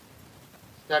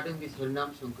starting this Harinam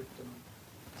Sankirtanam.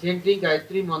 Chanting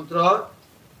Gayatri Mantra,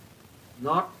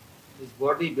 not his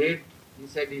body bed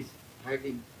inside is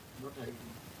hiding, not hiding.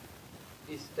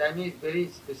 This time is very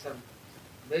special,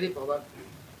 very powerful.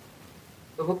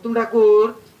 So Bhakti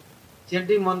Thakur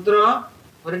chanting mantra,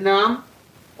 Harinam,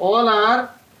 all are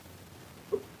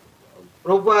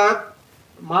Prabhupada,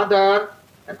 mother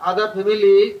and other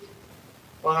family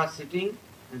all are sitting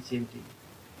and chanting.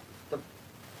 The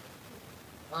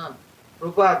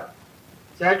Prabhupada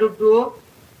childhood too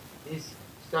is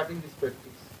starting this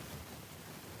practice.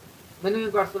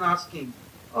 Many person asking,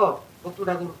 oh, Bhakti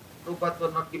Thakur, Prabhupada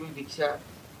was not giving Diksha,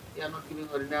 they are not giving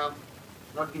Harinam,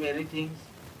 not giving anything.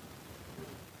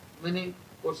 Many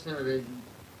questions arising.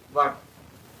 But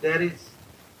there is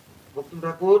Bhakti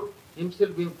Thakur himself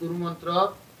giving Guru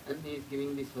Mantra and he is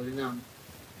giving this Harinam,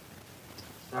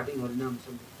 starting Harinam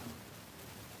Sankirtan.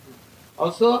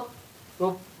 Also,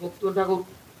 Bhakti Thakur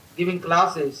giving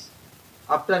classes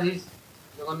after his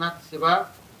Jagannath Seva,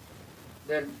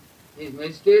 then he is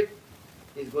meditate,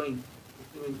 he is going,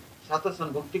 he is doing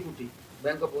Satasan Bhakti Kuti,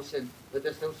 Bank of Ocean,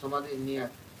 Vedasav Samadhi is near.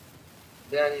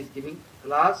 There he is giving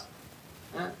class.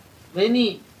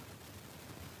 Many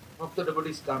Bhakta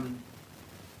devotees coming.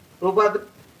 Prabhupada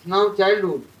now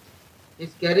childhood is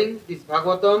carrying this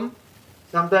Bhagavatam,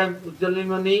 sometimes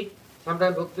Ujjalimani,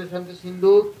 sometimes Bhakti Santa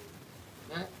Sindhu,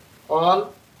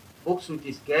 all books which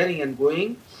is carrying and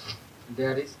going,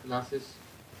 there is classes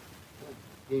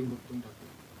giving Bhakti Thakur.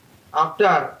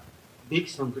 After big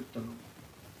Sankirtanam.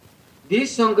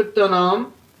 This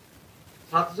Sankirtanam,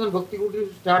 Satasan Bhakti Kuti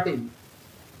is starting.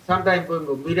 sometime going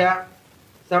to Mira,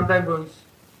 sometime going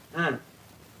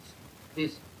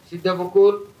this Siddha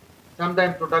Gokul,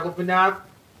 sometime Tota Gopinath.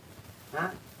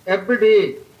 Every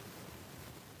day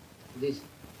this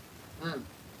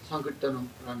Sankirtanam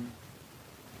running.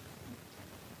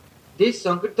 This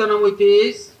Sankirtanam it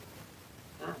is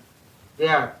they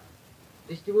are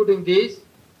distributing this.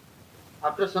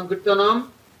 After Sankirtanam,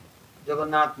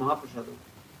 Jagannath Mahaprasadam.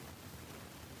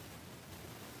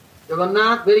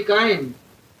 Jagannath very kind.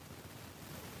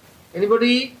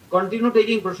 Anybody continue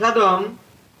taking prasadam,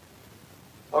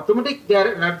 automatic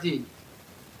their energy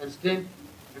and strength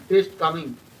and taste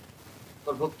coming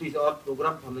for bhakti is all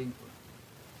program following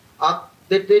for.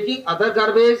 They taking other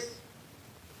garbage,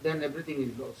 then everything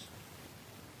is lost.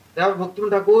 Therefore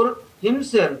Bhaktivinoda Thakur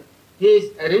himself, he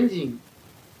is arranging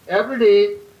every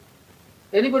day.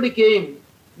 Anybody came,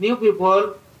 new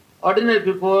people, ordinary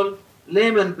people,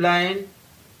 lame and blind,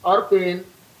 orphan,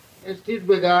 and street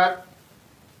beggar,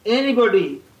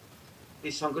 anybody,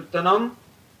 is Sankirtanam,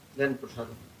 then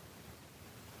Prasadam.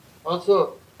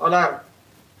 Also, all are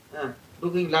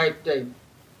doing lifetime.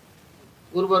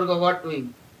 Guru Varga what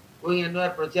doing? Going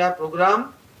anywhere Prachar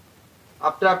program,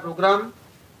 after program,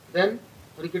 then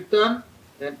Harikirtan,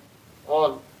 then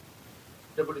all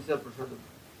deputies are Prasadam.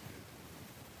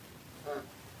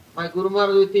 My Guru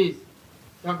Maharaj is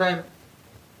sometimes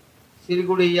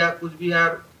Sirigudi,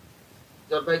 Kujbihar,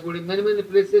 Jalpaiguri, many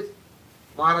places.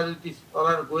 Maharaj is all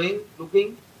are going,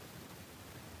 looking.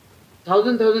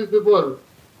 Thousand people.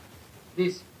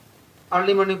 This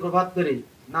early morning Prabhat Peri,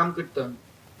 Nam Kirtan.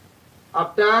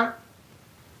 After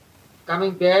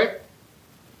coming back,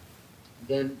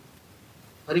 then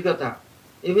Harikatha.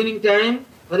 Evening time,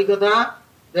 Harikatha,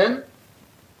 then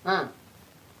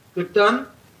Kirtan,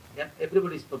 and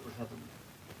everybody is for Prasadam.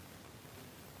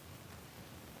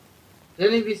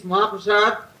 Telling this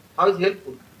Mahaprasad, how is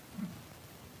helpful?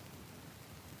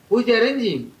 Who is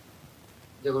arranging?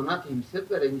 Jagannath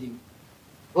himself arranging.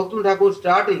 Bhaktivinoda Thakur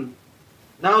starting.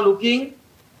 Now looking,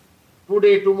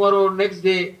 today, tomorrow, next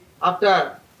day,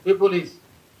 after, people is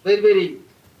very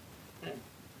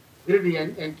greedy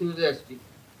and enthusiastic.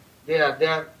 They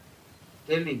are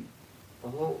telling,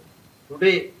 oh,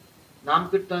 today, Nam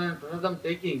Kirtan and Prasadam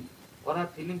taking, all are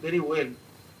feeling very well.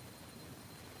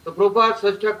 So Prabhupada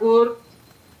Sach Thakur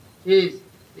is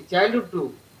the childhood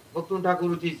too. Bhaktivinoda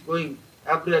Thakur is going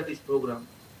every at this program,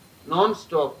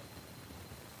 non-stop,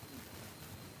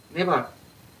 never.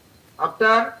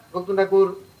 After Bhaktivinoda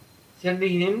Thakur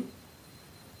sending him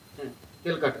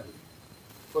Kolkata.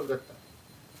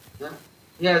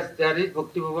 Yes, there is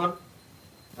Bhakti Bhavan,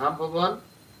 Ram Bhavan,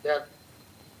 there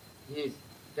he is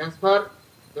transferred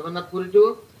Jagannath Puri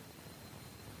to.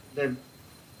 Then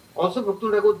also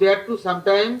Bhaktivinoda Thakur there too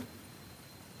sometime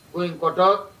going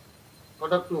Kotak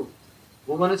to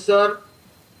Bhubaneswar,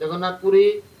 Jagannath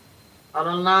Puri,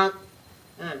 Aralnath,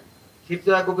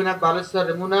 Kirtara Gopinath, Baleswar,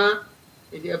 Remuna,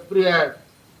 is everywhere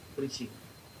preaching.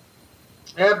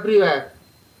 Everywhere.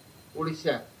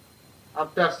 Odisha.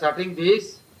 After starting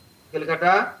this,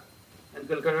 Calcutta and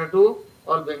Calcutta to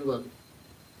all Bengal.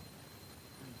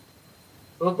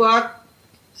 Prabhupada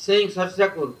saying Sach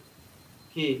Thakur,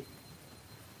 I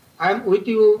am with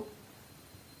you,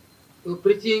 you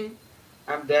preaching,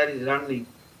 I am there is learning.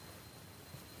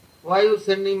 Why you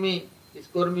sending me this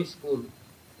Kormi school?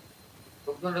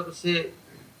 Bhaktivinoda Thakur say,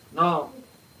 no,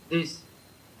 this,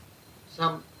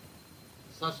 some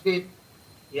Sanskrit,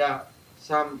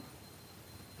 some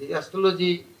the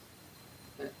astrology,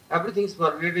 everything is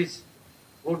for it is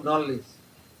good knowledge.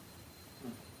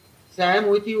 Say, I am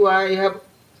with you, I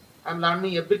am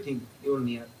learning everything you are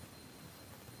near.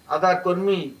 Other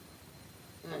Kormi,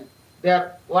 they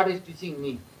are what is teaching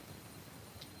me.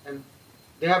 And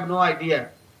they have no idea.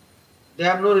 They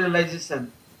have no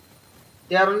realization.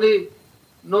 They are only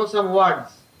know some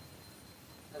words,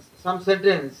 some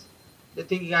sentence. They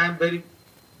think I am very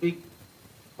big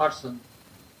person,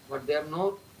 but they have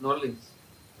no knowledge.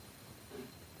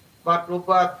 But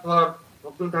Prabhupada for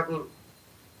Bhaktivinoda Thakur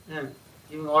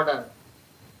giving order,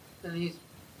 then he is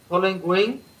following,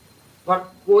 going,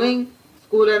 but going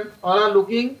school and all are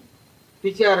looking,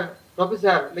 teacher,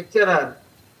 professor, lecturer,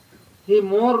 he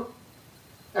more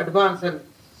advanced and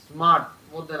smart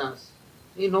more than us.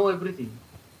 He know everything.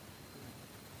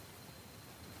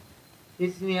 He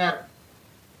is near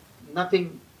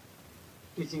nothing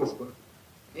teaching school.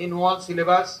 In all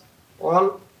syllabus,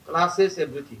 all classes,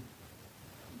 everything.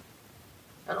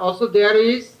 And also there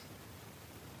is,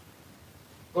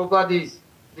 Prabhupada is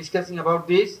discussing about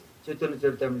this, Chaitanya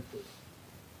Charitamrita.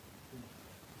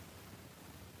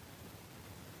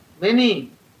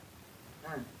 Many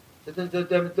Chaitanya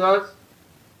Charitamrita,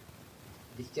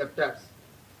 these chapters,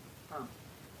 uh,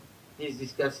 he is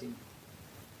discussing,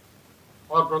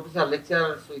 or professor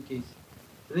lecturers with his,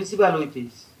 principal with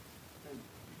his.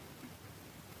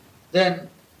 Then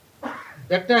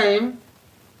that time,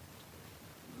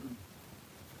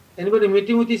 anybody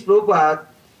meeting with his Prabhupada,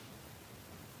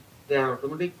 they are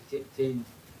automatic change.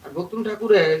 And Bhaktivinoda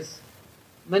Thakur has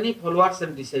many followers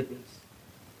and disciples.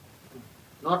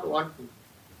 Not one, two,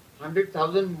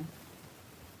 100,000.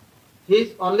 He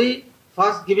is only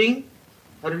first giving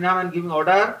Harinam and giving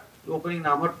order, opening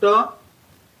Namatta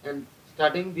and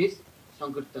starting this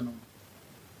Sankirtanam.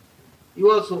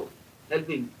 You also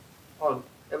helping all.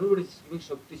 Everybody is giving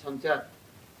Shakti Sanchar.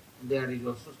 There is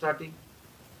also starting.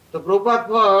 So Prabhupada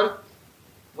for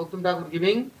Bhaktivinoda Thakur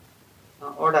giving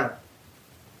order.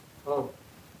 Oh,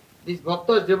 this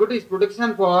Bhakta's devotees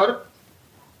protection for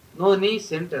no any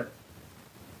center.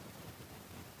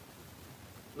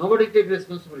 Nobody takes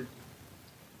responsibility.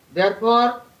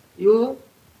 Therefore, you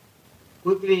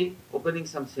quickly opening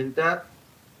some center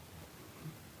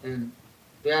and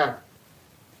there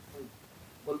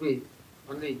will be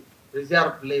only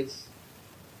reserved place.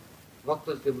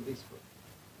 Bhakta's devotees for.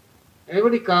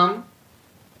 Anybody come,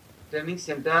 training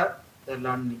center, they are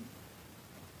learning.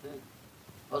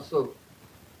 Also,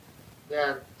 they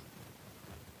are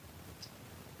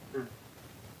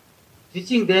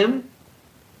teaching them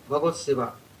Bhagavad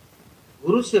Seva,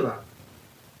 Guru Seva,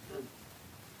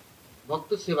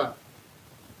 Bhakta Seva.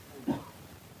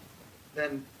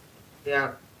 Then they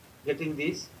are getting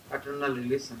this eternal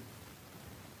relation.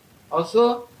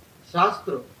 Also,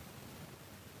 Shastra.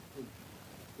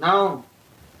 Now,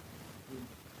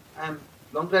 I am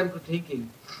long time to thinking,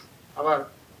 our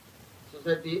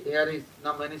society here is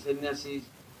now many sannyasis,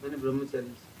 many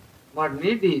brahmacharis. What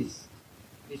need is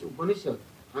this Upanishad,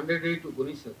 108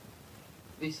 Upanishad.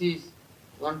 This is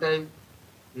one time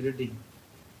reading.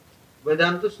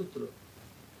 Vedanta Sutra.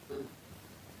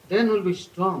 Then will be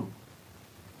strong.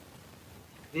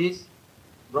 This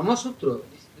Brahma Sutra,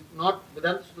 this is not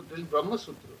Vedanta Sutra, it is Brahma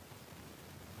Sutra.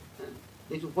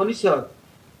 This Upanishad,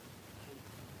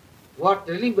 what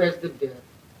telling Vyasadeva there?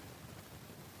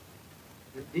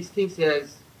 And these things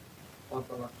has all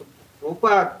power. So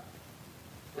Prabhupada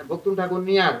and Bhaktivinoda Thakur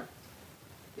near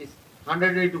is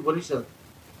 108 Upanishad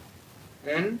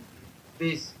and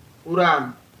this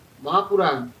Puran,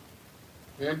 Mahapuran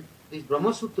and this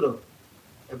Brahma Sutra,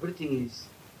 everything is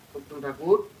Bhaktivinoda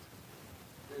Thakur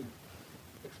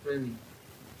explaining.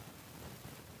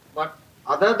 But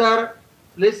other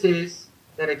places,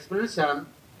 their explanation,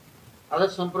 other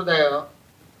sampradaya,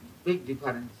 big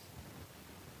difference.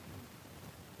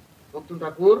 Bhaktivinoda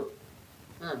Thakur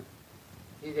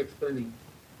is explaining.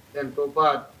 Then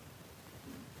Prabhupada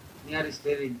near is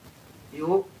telling,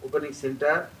 you opening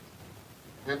center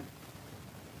and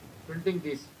printing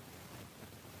these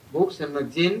books and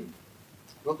magazine.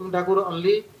 Bhaktivinoda Thakur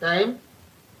only time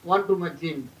 1-2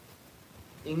 magazine.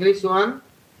 English one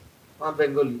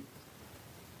Bengali.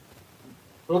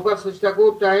 Prabhupada Srila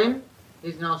Thakur time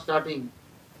is now starting.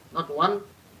 Not one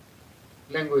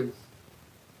language.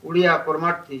 Udiya,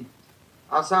 Paramarthi,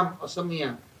 Assam,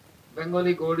 Asamiya,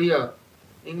 Bengali, Gaudiya,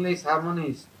 English,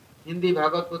 Harmonist, Hindi,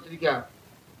 Bhagavad Patrika,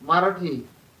 Marathi,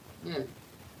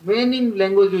 many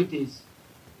language with this.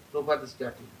 Prabhupada is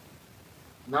starting.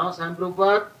 Now Swami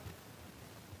Prabhupada,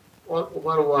 all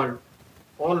over world,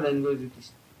 all language with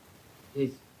this.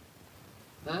 Is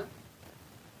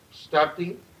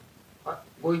starting,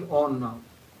 going on now.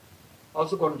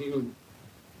 Also continuing.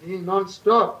 This is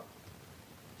non-stop.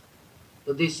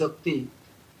 So this Shakti,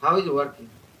 how is working?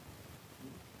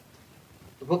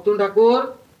 So Bhaktivinoda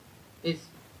Thakur is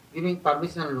giving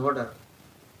permission and order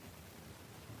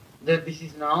that this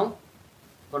is now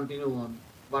continue on.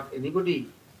 But anybody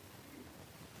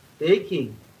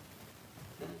taking,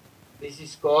 this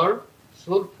is called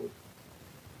soul food.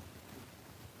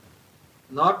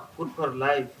 Not food for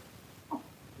life,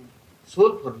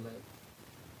 soul for life.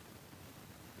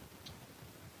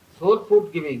 Soul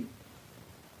food giving.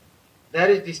 There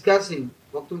is discussing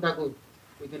Bhaktivinoda Thakur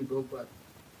within Prabhupada.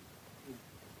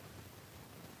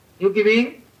 You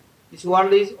giving, this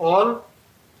world is all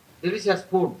delicious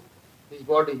food, these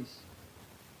bodies.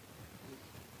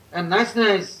 And nice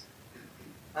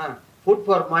food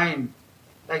for mind,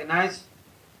 like nice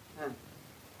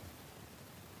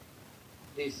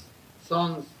these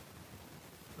songs,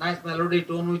 nice melody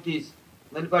tone with this,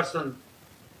 many person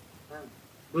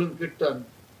doing kirtan.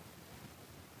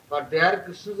 But there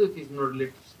Krishna is no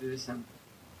relation.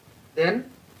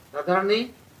 Then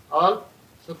Radharani, all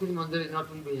Sakhi Manjari is not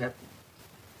will be happy.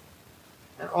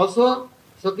 And also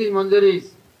Sakhi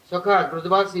Manjari's, Sakha,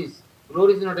 Brajavasis,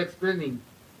 glory is not explaining,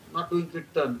 not doing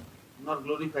kirtan, not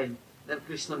glorifying. then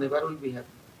Krishna never will be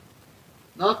happy.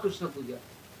 Not Krishna Puja.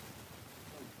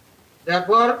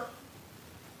 Therefore,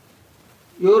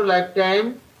 your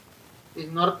lifetime is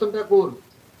Narottam Thakur,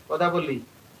 Padavali,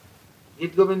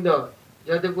 Git Govinda,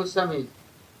 Jayadev Goswami,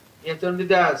 Yachandra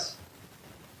Das,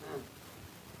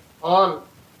 all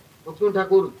Bhaktivinoda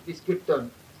Thakur is Kirtan.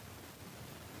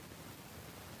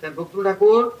 Then Bhaktivinoda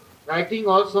Thakur writing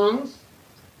all songs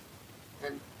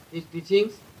and his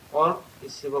teachings all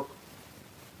is Sevak.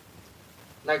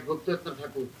 Like Bhaktivinoda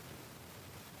Thakur.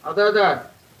 Other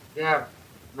they are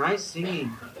nice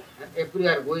singing and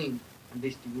everywhere going and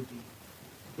distributing.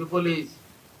 People is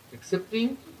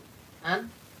accepting and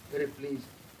very pleased.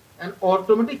 And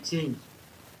automatic change.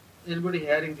 Anybody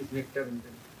hearing this nectar and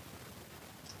then.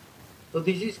 So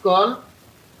this is called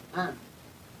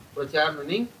Prachar,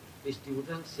 meaning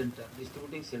distributing center.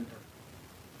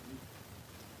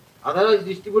 Otherwise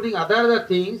distributing other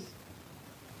things,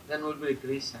 then will be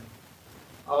creation.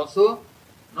 Also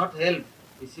not help,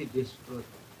 this is destroyed.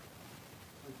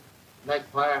 Like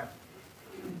fire.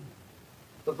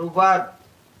 So Prabhupada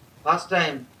first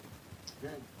time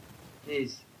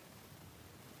this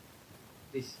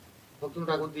Bhaktivinoda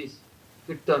Thakur, this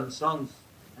Kirtan, songs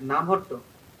and Namhatta,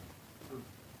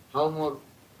 how more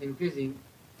increasing,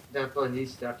 therefore he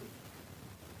is starting.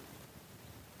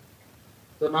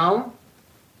 So now,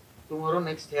 tomorrow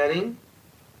next hearing,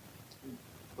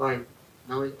 why?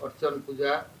 Now is Archan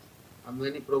Puja,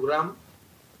 many program,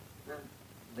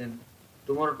 then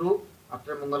tomorrow too,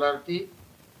 after Mangalarati,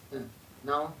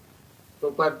 now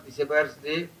Prabhupada disappears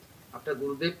day, after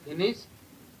Gurudev finish,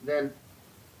 then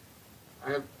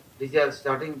these are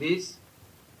starting this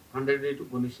 100 day to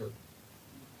Upanishad.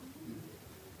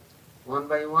 One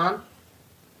by one,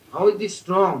 how is this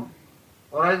strong?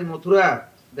 Or is Mathura,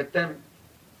 that time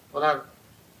all are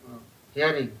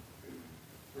hearing.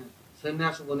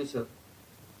 Sannyas Upanishad,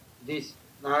 this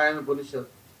Narayana Upanishad,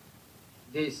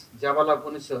 this Jabala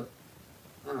Upanishad,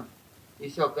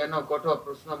 Isha Kena Kota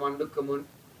Prasna Mandukya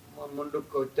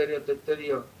Mandukya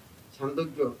Uttarya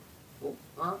Chandogya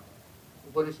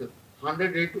Upanishad,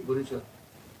 108 Upanishad,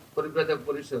 Parivrata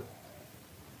Upanishad.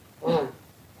 Oh,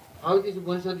 how this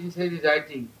Upanishad inside is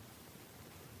writing,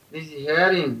 this is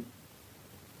hearing.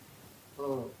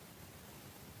 Oh,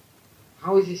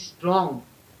 how is it strong?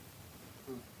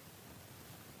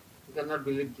 You cannot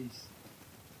believe this.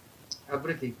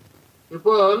 Everything.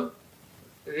 People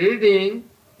reading,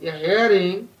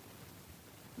 hearing,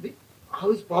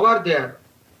 how is power there?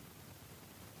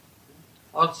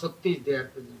 All Shakti is there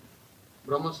present.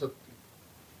 Brahma Shakti.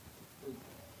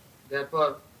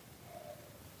 Therefore,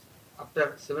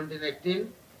 after 17,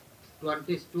 18,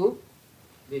 22,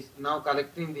 this now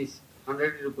collecting this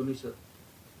 100 Upanishad.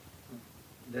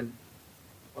 Then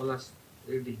all are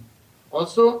reading.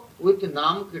 Also with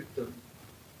Nam Kirtan.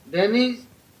 Then is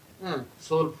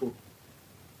soul food.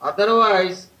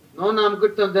 Otherwise, no Nam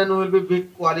Kirtan, then will be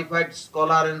big qualified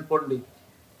scholar and Pandit.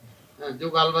 Jo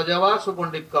Galbajava, so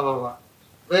Pandit Kahava.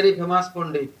 Very famous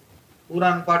Pandit.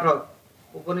 Puran Pathak,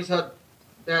 Upanishad,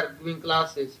 they are giving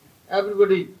classes.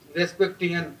 Everybody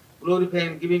respecting and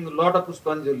glorifying, giving a lot of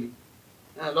Pushpanjali,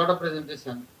 a lot of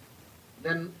presentation.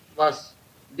 Then was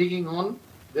digging on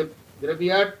the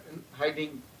graveyard and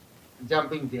hiding,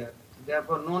 jumping there.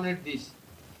 Therefore, no need this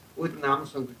with Nam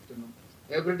Sankirtanam.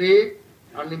 Every day,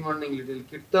 early morning little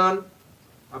Kirtan,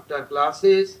 after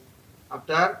classes,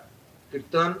 after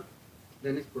Kirtan,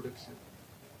 then is protection.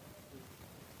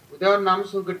 Without Nam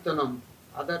Sankirtanam,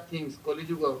 other things, Kali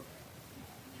Yuga,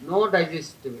 no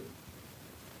digestible.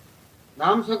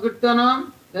 Nam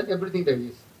Sankirtanam, then everything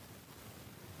digests.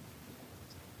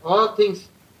 All things,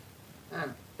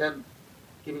 then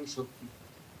giving Shakti.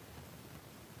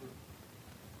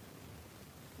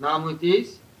 Now it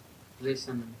is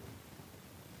lesson.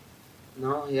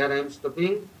 Now here I am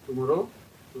stopping. Tomorrow,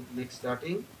 next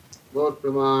starting. Gaur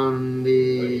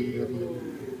Pramandi.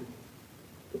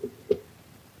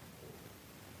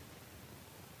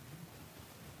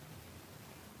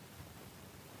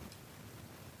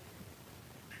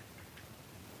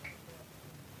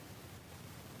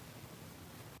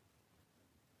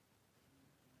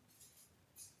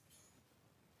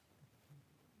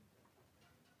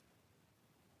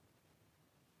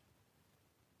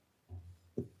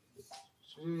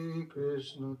 Shri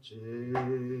Krishna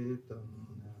Chaitanya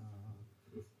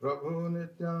Prabhu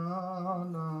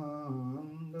Nityananda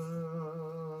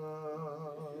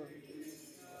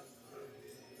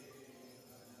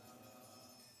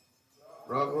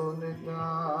Prabhu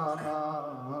Nityananda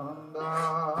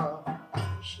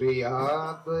Shri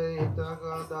Advaita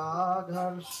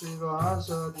Gadadhar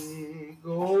Srivasadi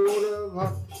Gaura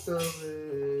Bhakta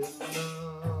Vrinda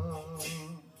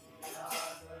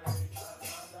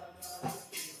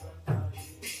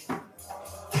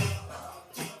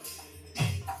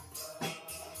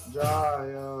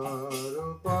जय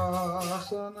रूप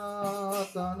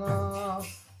सनातन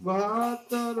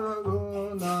भक्त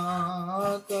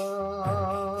रघुनाथ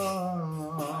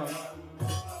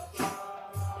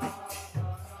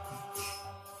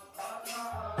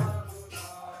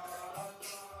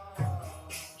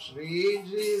श्री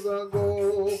जीव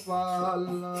गोपाल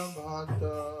भक्त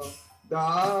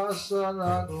दास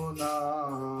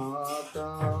Raghunath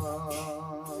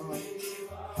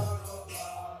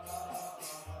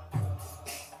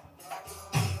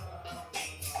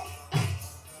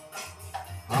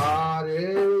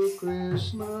Hare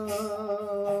Krishna,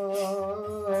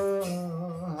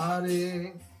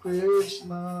 Hare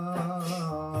Krishna,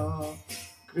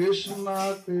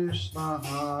 Krishna Krishna,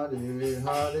 Hare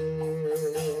Hare.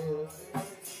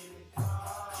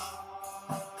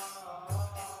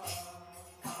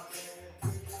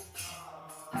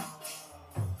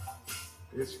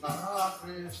 Krishna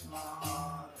Krishna,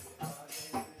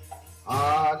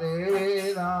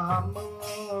 Hare Rama,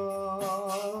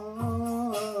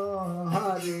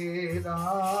 Hare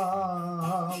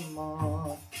Rama,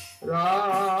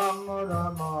 Rama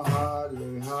Rama,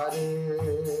 Hare Hare.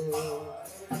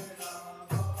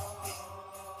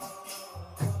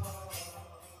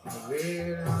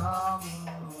 Hare Rama,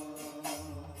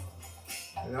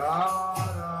 Rama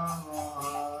Rama,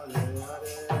 Hare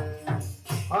Hare.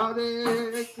 Hare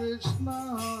Krishna,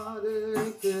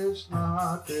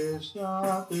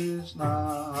 Krishna Krishna,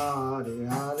 Hare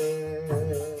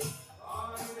Hare.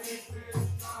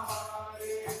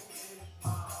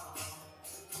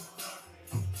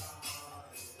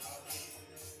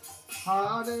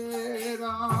 Hare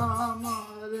Rama,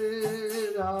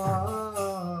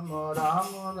 Rama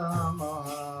Rama,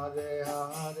 Hare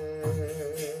Hare.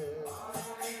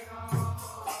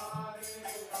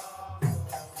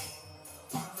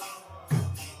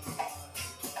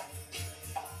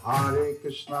 Hare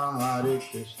Krishna,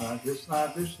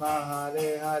 Krishna Krishna,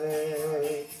 Hare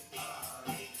Hare. Hare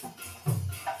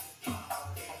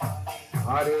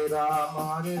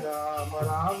Rama,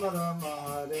 Rama Rama,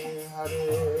 Hare Hare.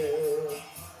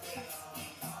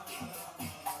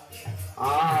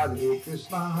 Hare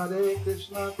Krishna,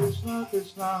 Krishna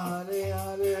Krishna, Hare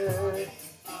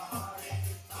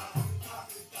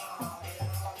Hare.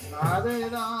 Hare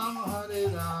Rama,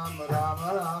 Rama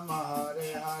Rama,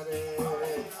 Hare Hare.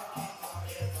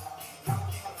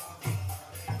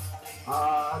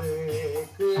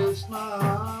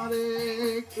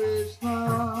 Hare Krishna,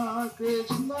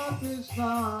 Krishna Krishna,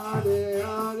 Hare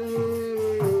Hare.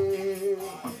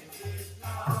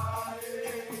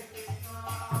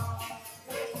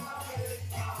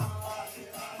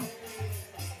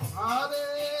 Hare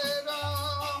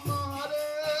Rama,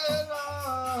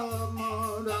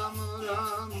 Rama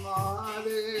Rama,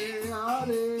 Hare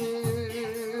Hare.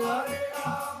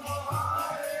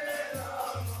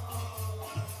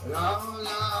 Rama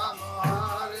Rama,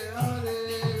 Hare Hare.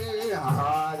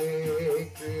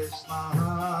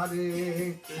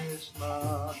 Hare Krishna,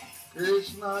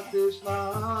 Krishna Krishna,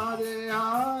 Hare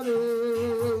Hare.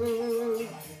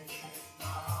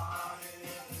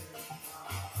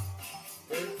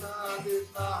 Krishna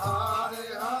Krishna, Hare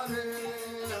Hare.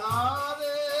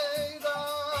 Hare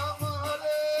Rama,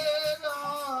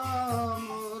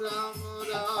 Rama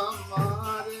Rama,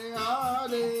 Hare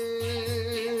Hare.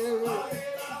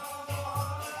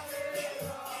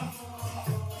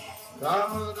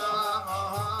 Rama Rama,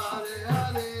 Hare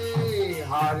Hare.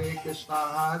 Hare Krishna,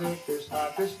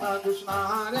 Krishna Krishna,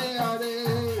 Hare Hare.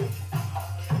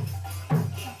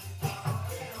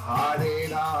 Hare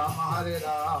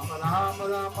Rama, Rama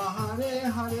Rama, Hare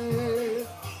Hare.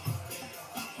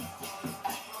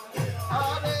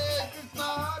 Hare Krishna,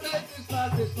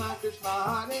 Krishna Krishna,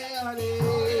 Hare Hare.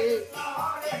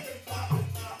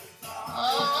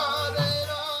 Hare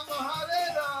Rama,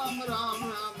 Rama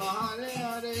Rama, Hare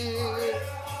Hare.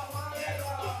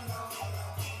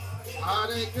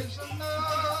 Hare Krishna,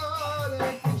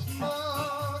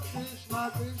 Krishna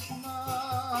Krishna,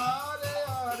 Hare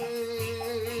Hare.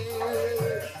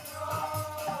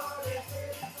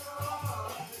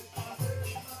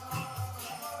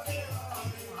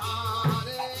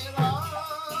 Hare Rama,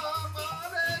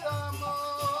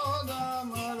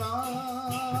 Rama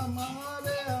Rama,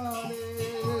 Hare Hare.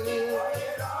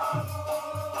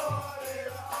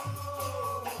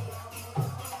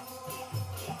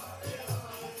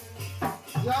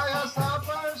 Jaya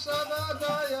Saparsada,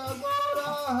 Jaya Gora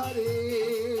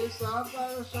Hari.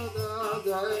 Saparsada,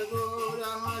 Jaya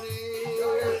Gora Hari.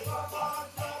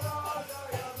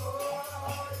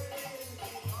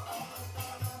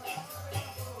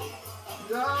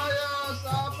 Jaya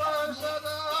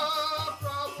Saparsada,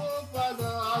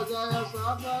 Prabhupada. Jaya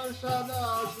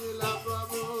Saparsada Srila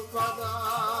Prabhupada.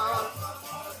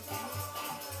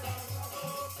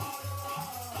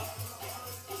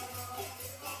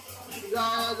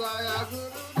 Jaya Jaya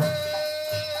Gurudev,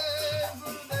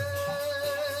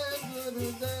 Gurudev,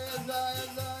 Gurudev, Jaya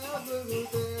Jaya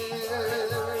Gurudev.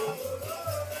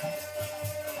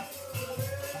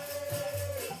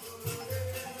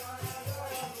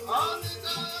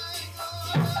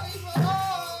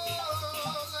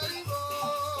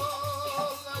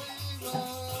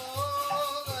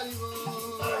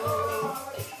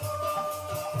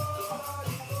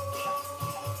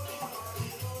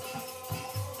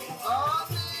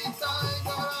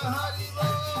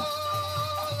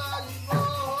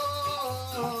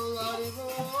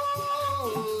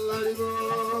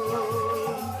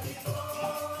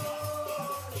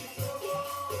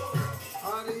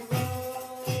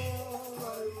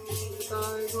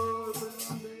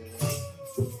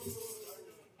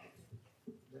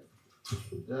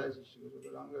 जय श्री गुरु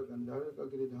गौरांग गंधर्व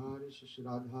गिरिधारी श्री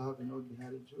राधा विनोद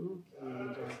बिहारी जू की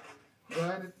जय।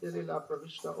 जय नित्य लीला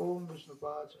प्रविष्ट ओम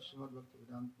विष्णुपाद श्रीमद भक्ति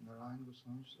वेदांत नारायण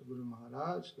गोस्वामी श्री गुरु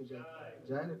महाराज की जय।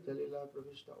 जय नित्य लीला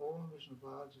प्रविष्ट ओम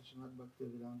विष्णुपाद श्रीमद भक्ति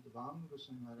वेदांत वाम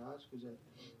गोस्वामी महाराज की जय।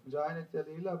 जय नित्य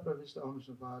लीला प्रविष्ट ओम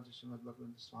विष्णुपाद श्रीमद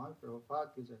भक्ति स्वामी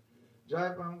प्रभुपाद की जय। जय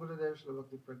परम गुरुदेव श्री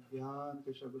भक्ति प्रज्ञान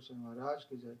केशव गोस्वामी महाराज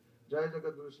की जय। जय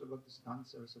जगत गुरु श्री भक्ति सिद्धांत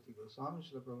सरस्वती गोस्वामी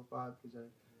श्री प्रभुपाद की जय।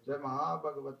 जय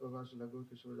महाभगवत प्रभा श्री लघु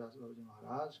किशोरदास बाबू जी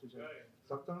महाराज की जय।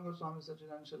 सप्तम गोस्वामी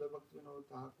सच्चिदानंद श्री भक्ति विनोद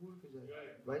ठाकुर की जय।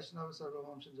 वैष्णव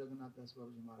सर्ववंश जगन्नाथ दास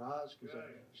बाबू जी महाराज की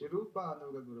जय। श्री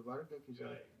रूपानुग गुरु वर्ग की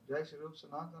जय। जय श्री रूप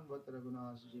सनातन भट्ट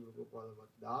रघुनाथ जीव गोपाल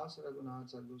भट्ट दास रघुनाथ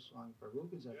सर गोस्वामी प्रभु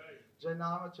की जय। जय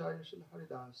नामाचार्य श्री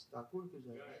हरिदास ठाकुर की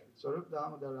जय। स्वरूप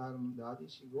दामोदर दादी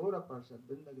श्री गौर पार्षद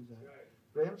बिंद की जय।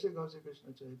 प्रेम से गौ श्री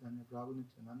कृष्ण चैतन्य प्रभु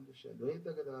नित्यानंद श्री अद्वैत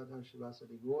गदाधर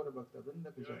शिवासरि गौर भक्त वृंद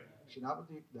की जय। श्री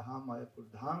नवद्वीप धाम मायापुर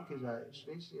धाम की जय।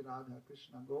 श्री श्री राधा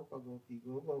कृष्ण गोप गोपी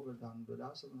गो गोवर्धन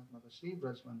दास श्री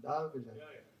ब्रजमंडाल की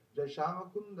जय। जय श्याम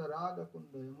कुंद राधा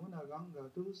कुंद यमुना गंगा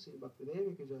तुलसी भक्ति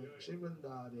देवी की जय। श्री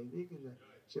वृंदा देवी की जय।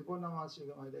 श्री पूर्णमासी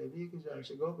गमाई देवी की जय।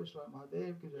 श्री गोपेश्वर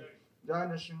महादेव की जय। जय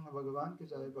नृसिंह भगवान की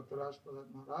जय। भक्तराज प्रहलाद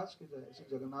महाराज की जय। श्री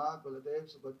जगन्नाथ बलदेव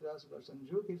सुभद्रा सुदर्शन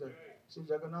की जय। श्री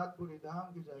जगन्नाथपुरी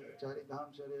धाम की जय। चारि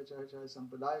धाम चर्य चार चार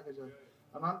संप्रदाय की जय।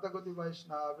 अनंत कोटि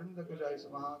वैष्णव वृंद की जय।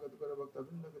 समागत कर भक्त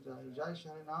वृंद की जय। जय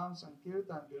श्री नाम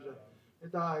संकीर्तन की जय।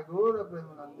 निताय गौर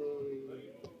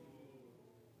प्रेमानंदे।